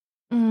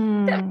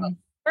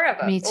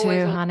forever. Me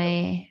too,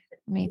 honey.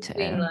 Me too.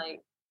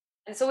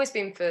 It's always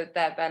been for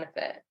their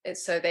benefit.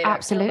 It's so they don't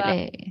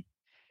absolutely.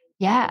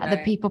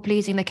 The people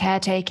pleasing, the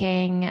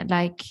caretaking,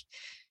 like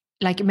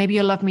maybe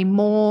you'll love me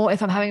more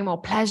if I'm having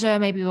more pleasure.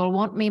 Maybe you'll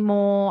want me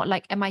more.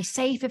 Like, am I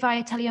safe if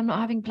I tell you I'm not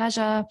having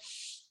pleasure?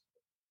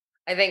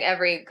 I think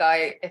every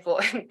guy,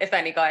 if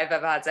any guy I've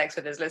ever had sex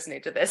with is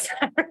listening to this.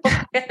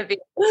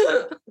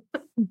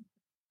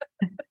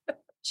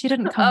 She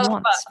didn't come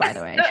once, by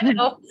the way.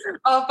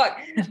 oh fuck!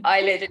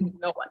 I literally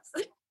not once.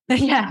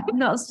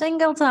 Not a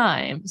single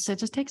time. So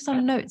just take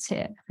some notes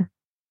here.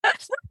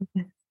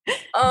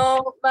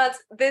 But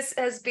this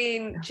has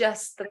been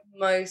just the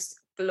most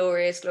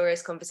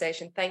glorious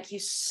conversation. Thank you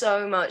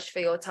so much for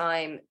your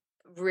time.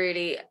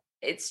 Really,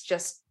 it's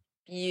just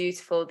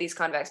beautiful. These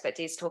kind of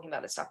expertise, talking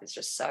about this stuff is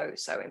just so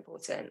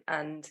important.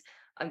 And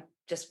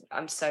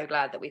I'm so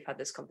glad that we've had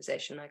this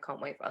conversation. I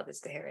can't wait for others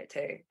to hear it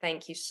too.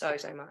 Thank you so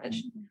much.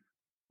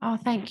 Oh,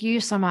 thank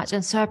you so much.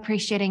 And so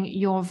appreciating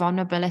your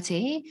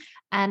vulnerability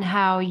and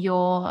how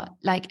you're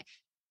like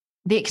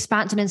the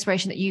expanse and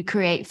inspiration that you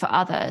create for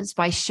others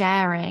by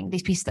sharing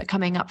these pieces that are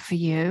coming up for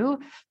you,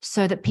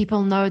 so that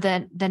people know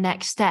the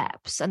next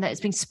steps and that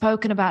it's being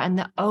spoken about and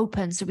they're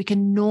open, so we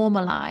can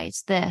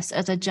normalize this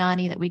as a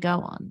journey that we go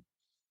on.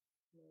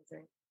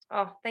 Amazing.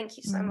 Oh, thank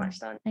you so much,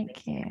 Dan.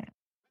 Thank you.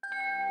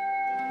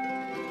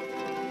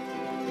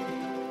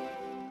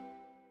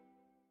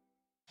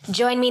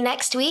 Join me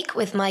next week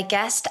with my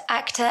guest,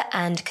 actor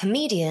and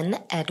comedian,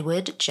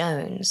 Edward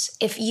Jones.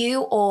 If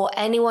you or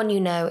anyone you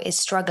know is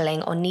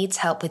struggling or needs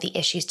help with the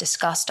issues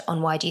discussed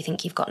on Why Do You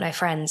Think You've Got No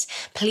Friends,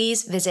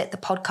 please visit the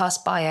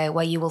podcast bio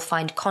where you will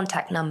find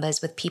contact numbers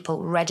with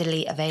people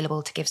readily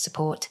available to give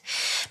support.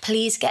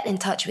 Please get in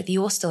touch with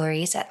your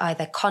stories at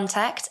either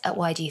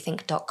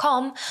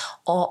contact@whydoyouthink.com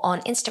or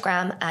on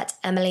Instagram at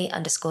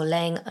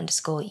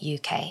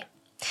Emily_Lang_UK.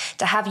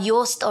 To have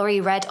your story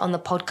read on the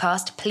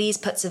podcast, please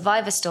put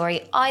Survivor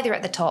Story either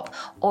at the top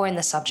or in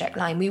the subject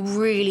line. We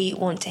really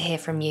want to hear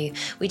from you.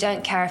 We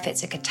don't care if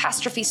it's a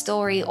catastrophe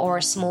story or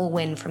a small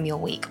win from your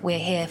week. We're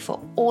here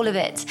for all of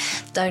it.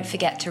 Don't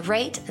forget to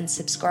rate and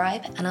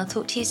subscribe, and I'll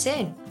talk to you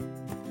soon.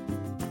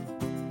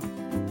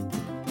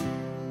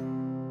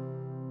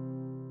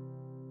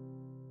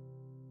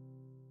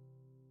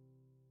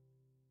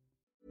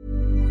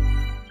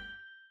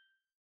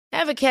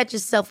 Ever catch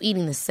yourself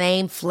eating the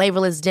same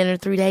flavorless dinner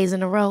 3 days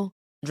in a row?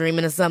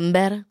 Dreaming of something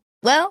better?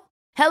 Well,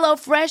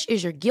 HelloFresh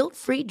is your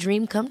guilt-free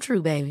dream come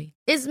true, baby.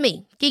 It's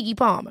me, Keke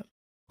Palmer.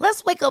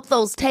 Let's wake up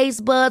those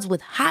taste buds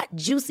with hot,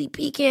 juicy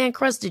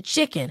pecan-crusted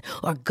chicken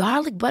or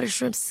garlic butter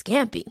shrimp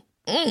scampi.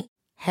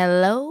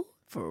 Hello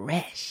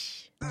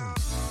Fresh.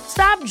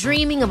 Stop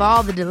dreaming of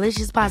all the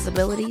delicious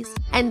possibilities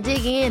and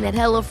dig in at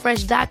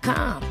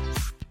HelloFresh.com.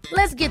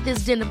 Let's get this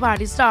dinner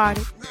party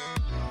started.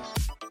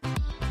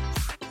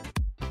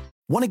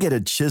 Want to get a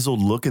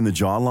chiseled look in the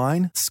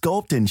jawline?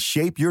 Sculpt and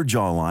shape your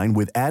jawline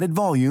with added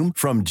volume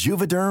from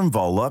Juvederm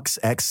Volux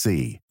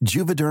XC.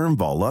 Juvederm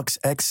Volux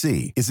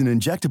XC is an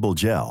injectable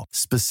gel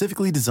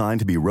specifically designed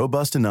to be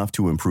robust enough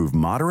to improve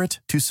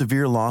moderate to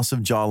severe loss of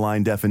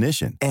jawline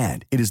definition.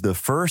 And it is the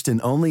first and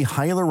only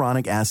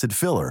hyaluronic acid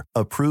filler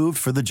approved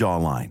for the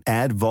jawline.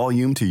 Add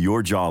volume to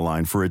your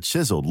jawline for a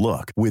chiseled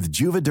look with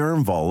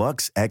Juvederm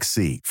Volux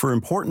XC. For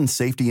important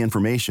safety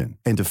information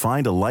and to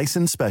find a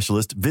licensed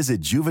specialist, visit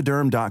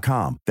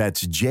Juvederm.com.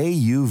 That's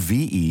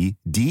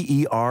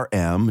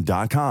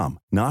Juvederm.com.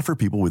 Not for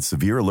people with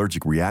severe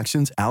allergic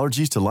reactions,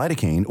 allergies to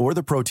lidocaine, or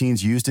the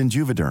proteins used in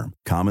Juvederm.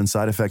 Common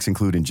side effects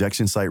include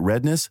injection site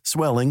redness,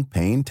 swelling,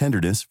 pain,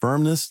 tenderness,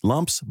 firmness,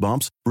 lumps,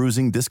 bumps,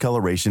 bruising,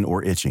 discoloration,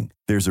 or itching.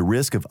 There's a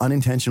risk of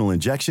unintentional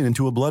injection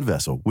into a blood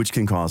vessel, which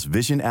can cause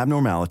vision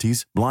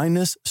abnormalities,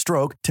 blindness,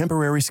 stroke,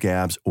 temporary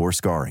scabs, or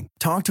scarring.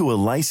 Talk to a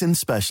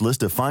licensed specialist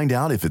to find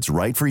out if it's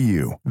right for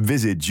you.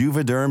 Visit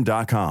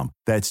Juvederm.com.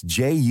 That's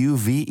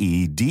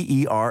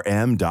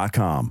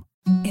Juvederm.com.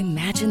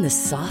 Imagine the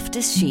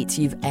softest sheets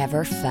you've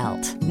ever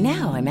felt.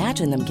 Now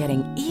imagine them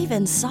getting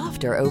even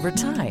softer over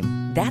time.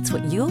 That's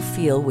what you'll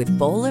feel with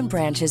Boll &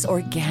 Branch's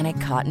organic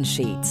cotton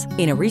sheets.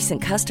 In a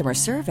recent customer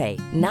survey,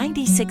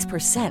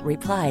 96%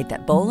 replied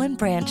that Boll &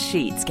 Branch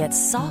sheets get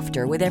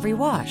softer with every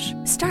wash.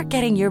 Start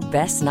getting your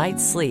best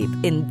night's sleep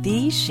in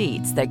these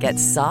sheets that get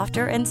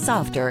softer and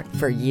softer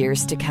for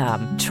years to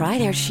come. Try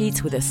their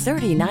sheets with a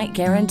 30-night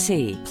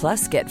guarantee.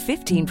 Plus, get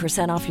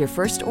 15% off your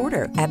first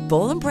order at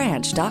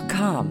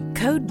bollandbranch.com.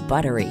 Code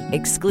BUTTERY.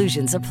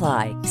 Exclusions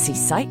apply. See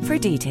site for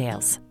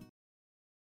details.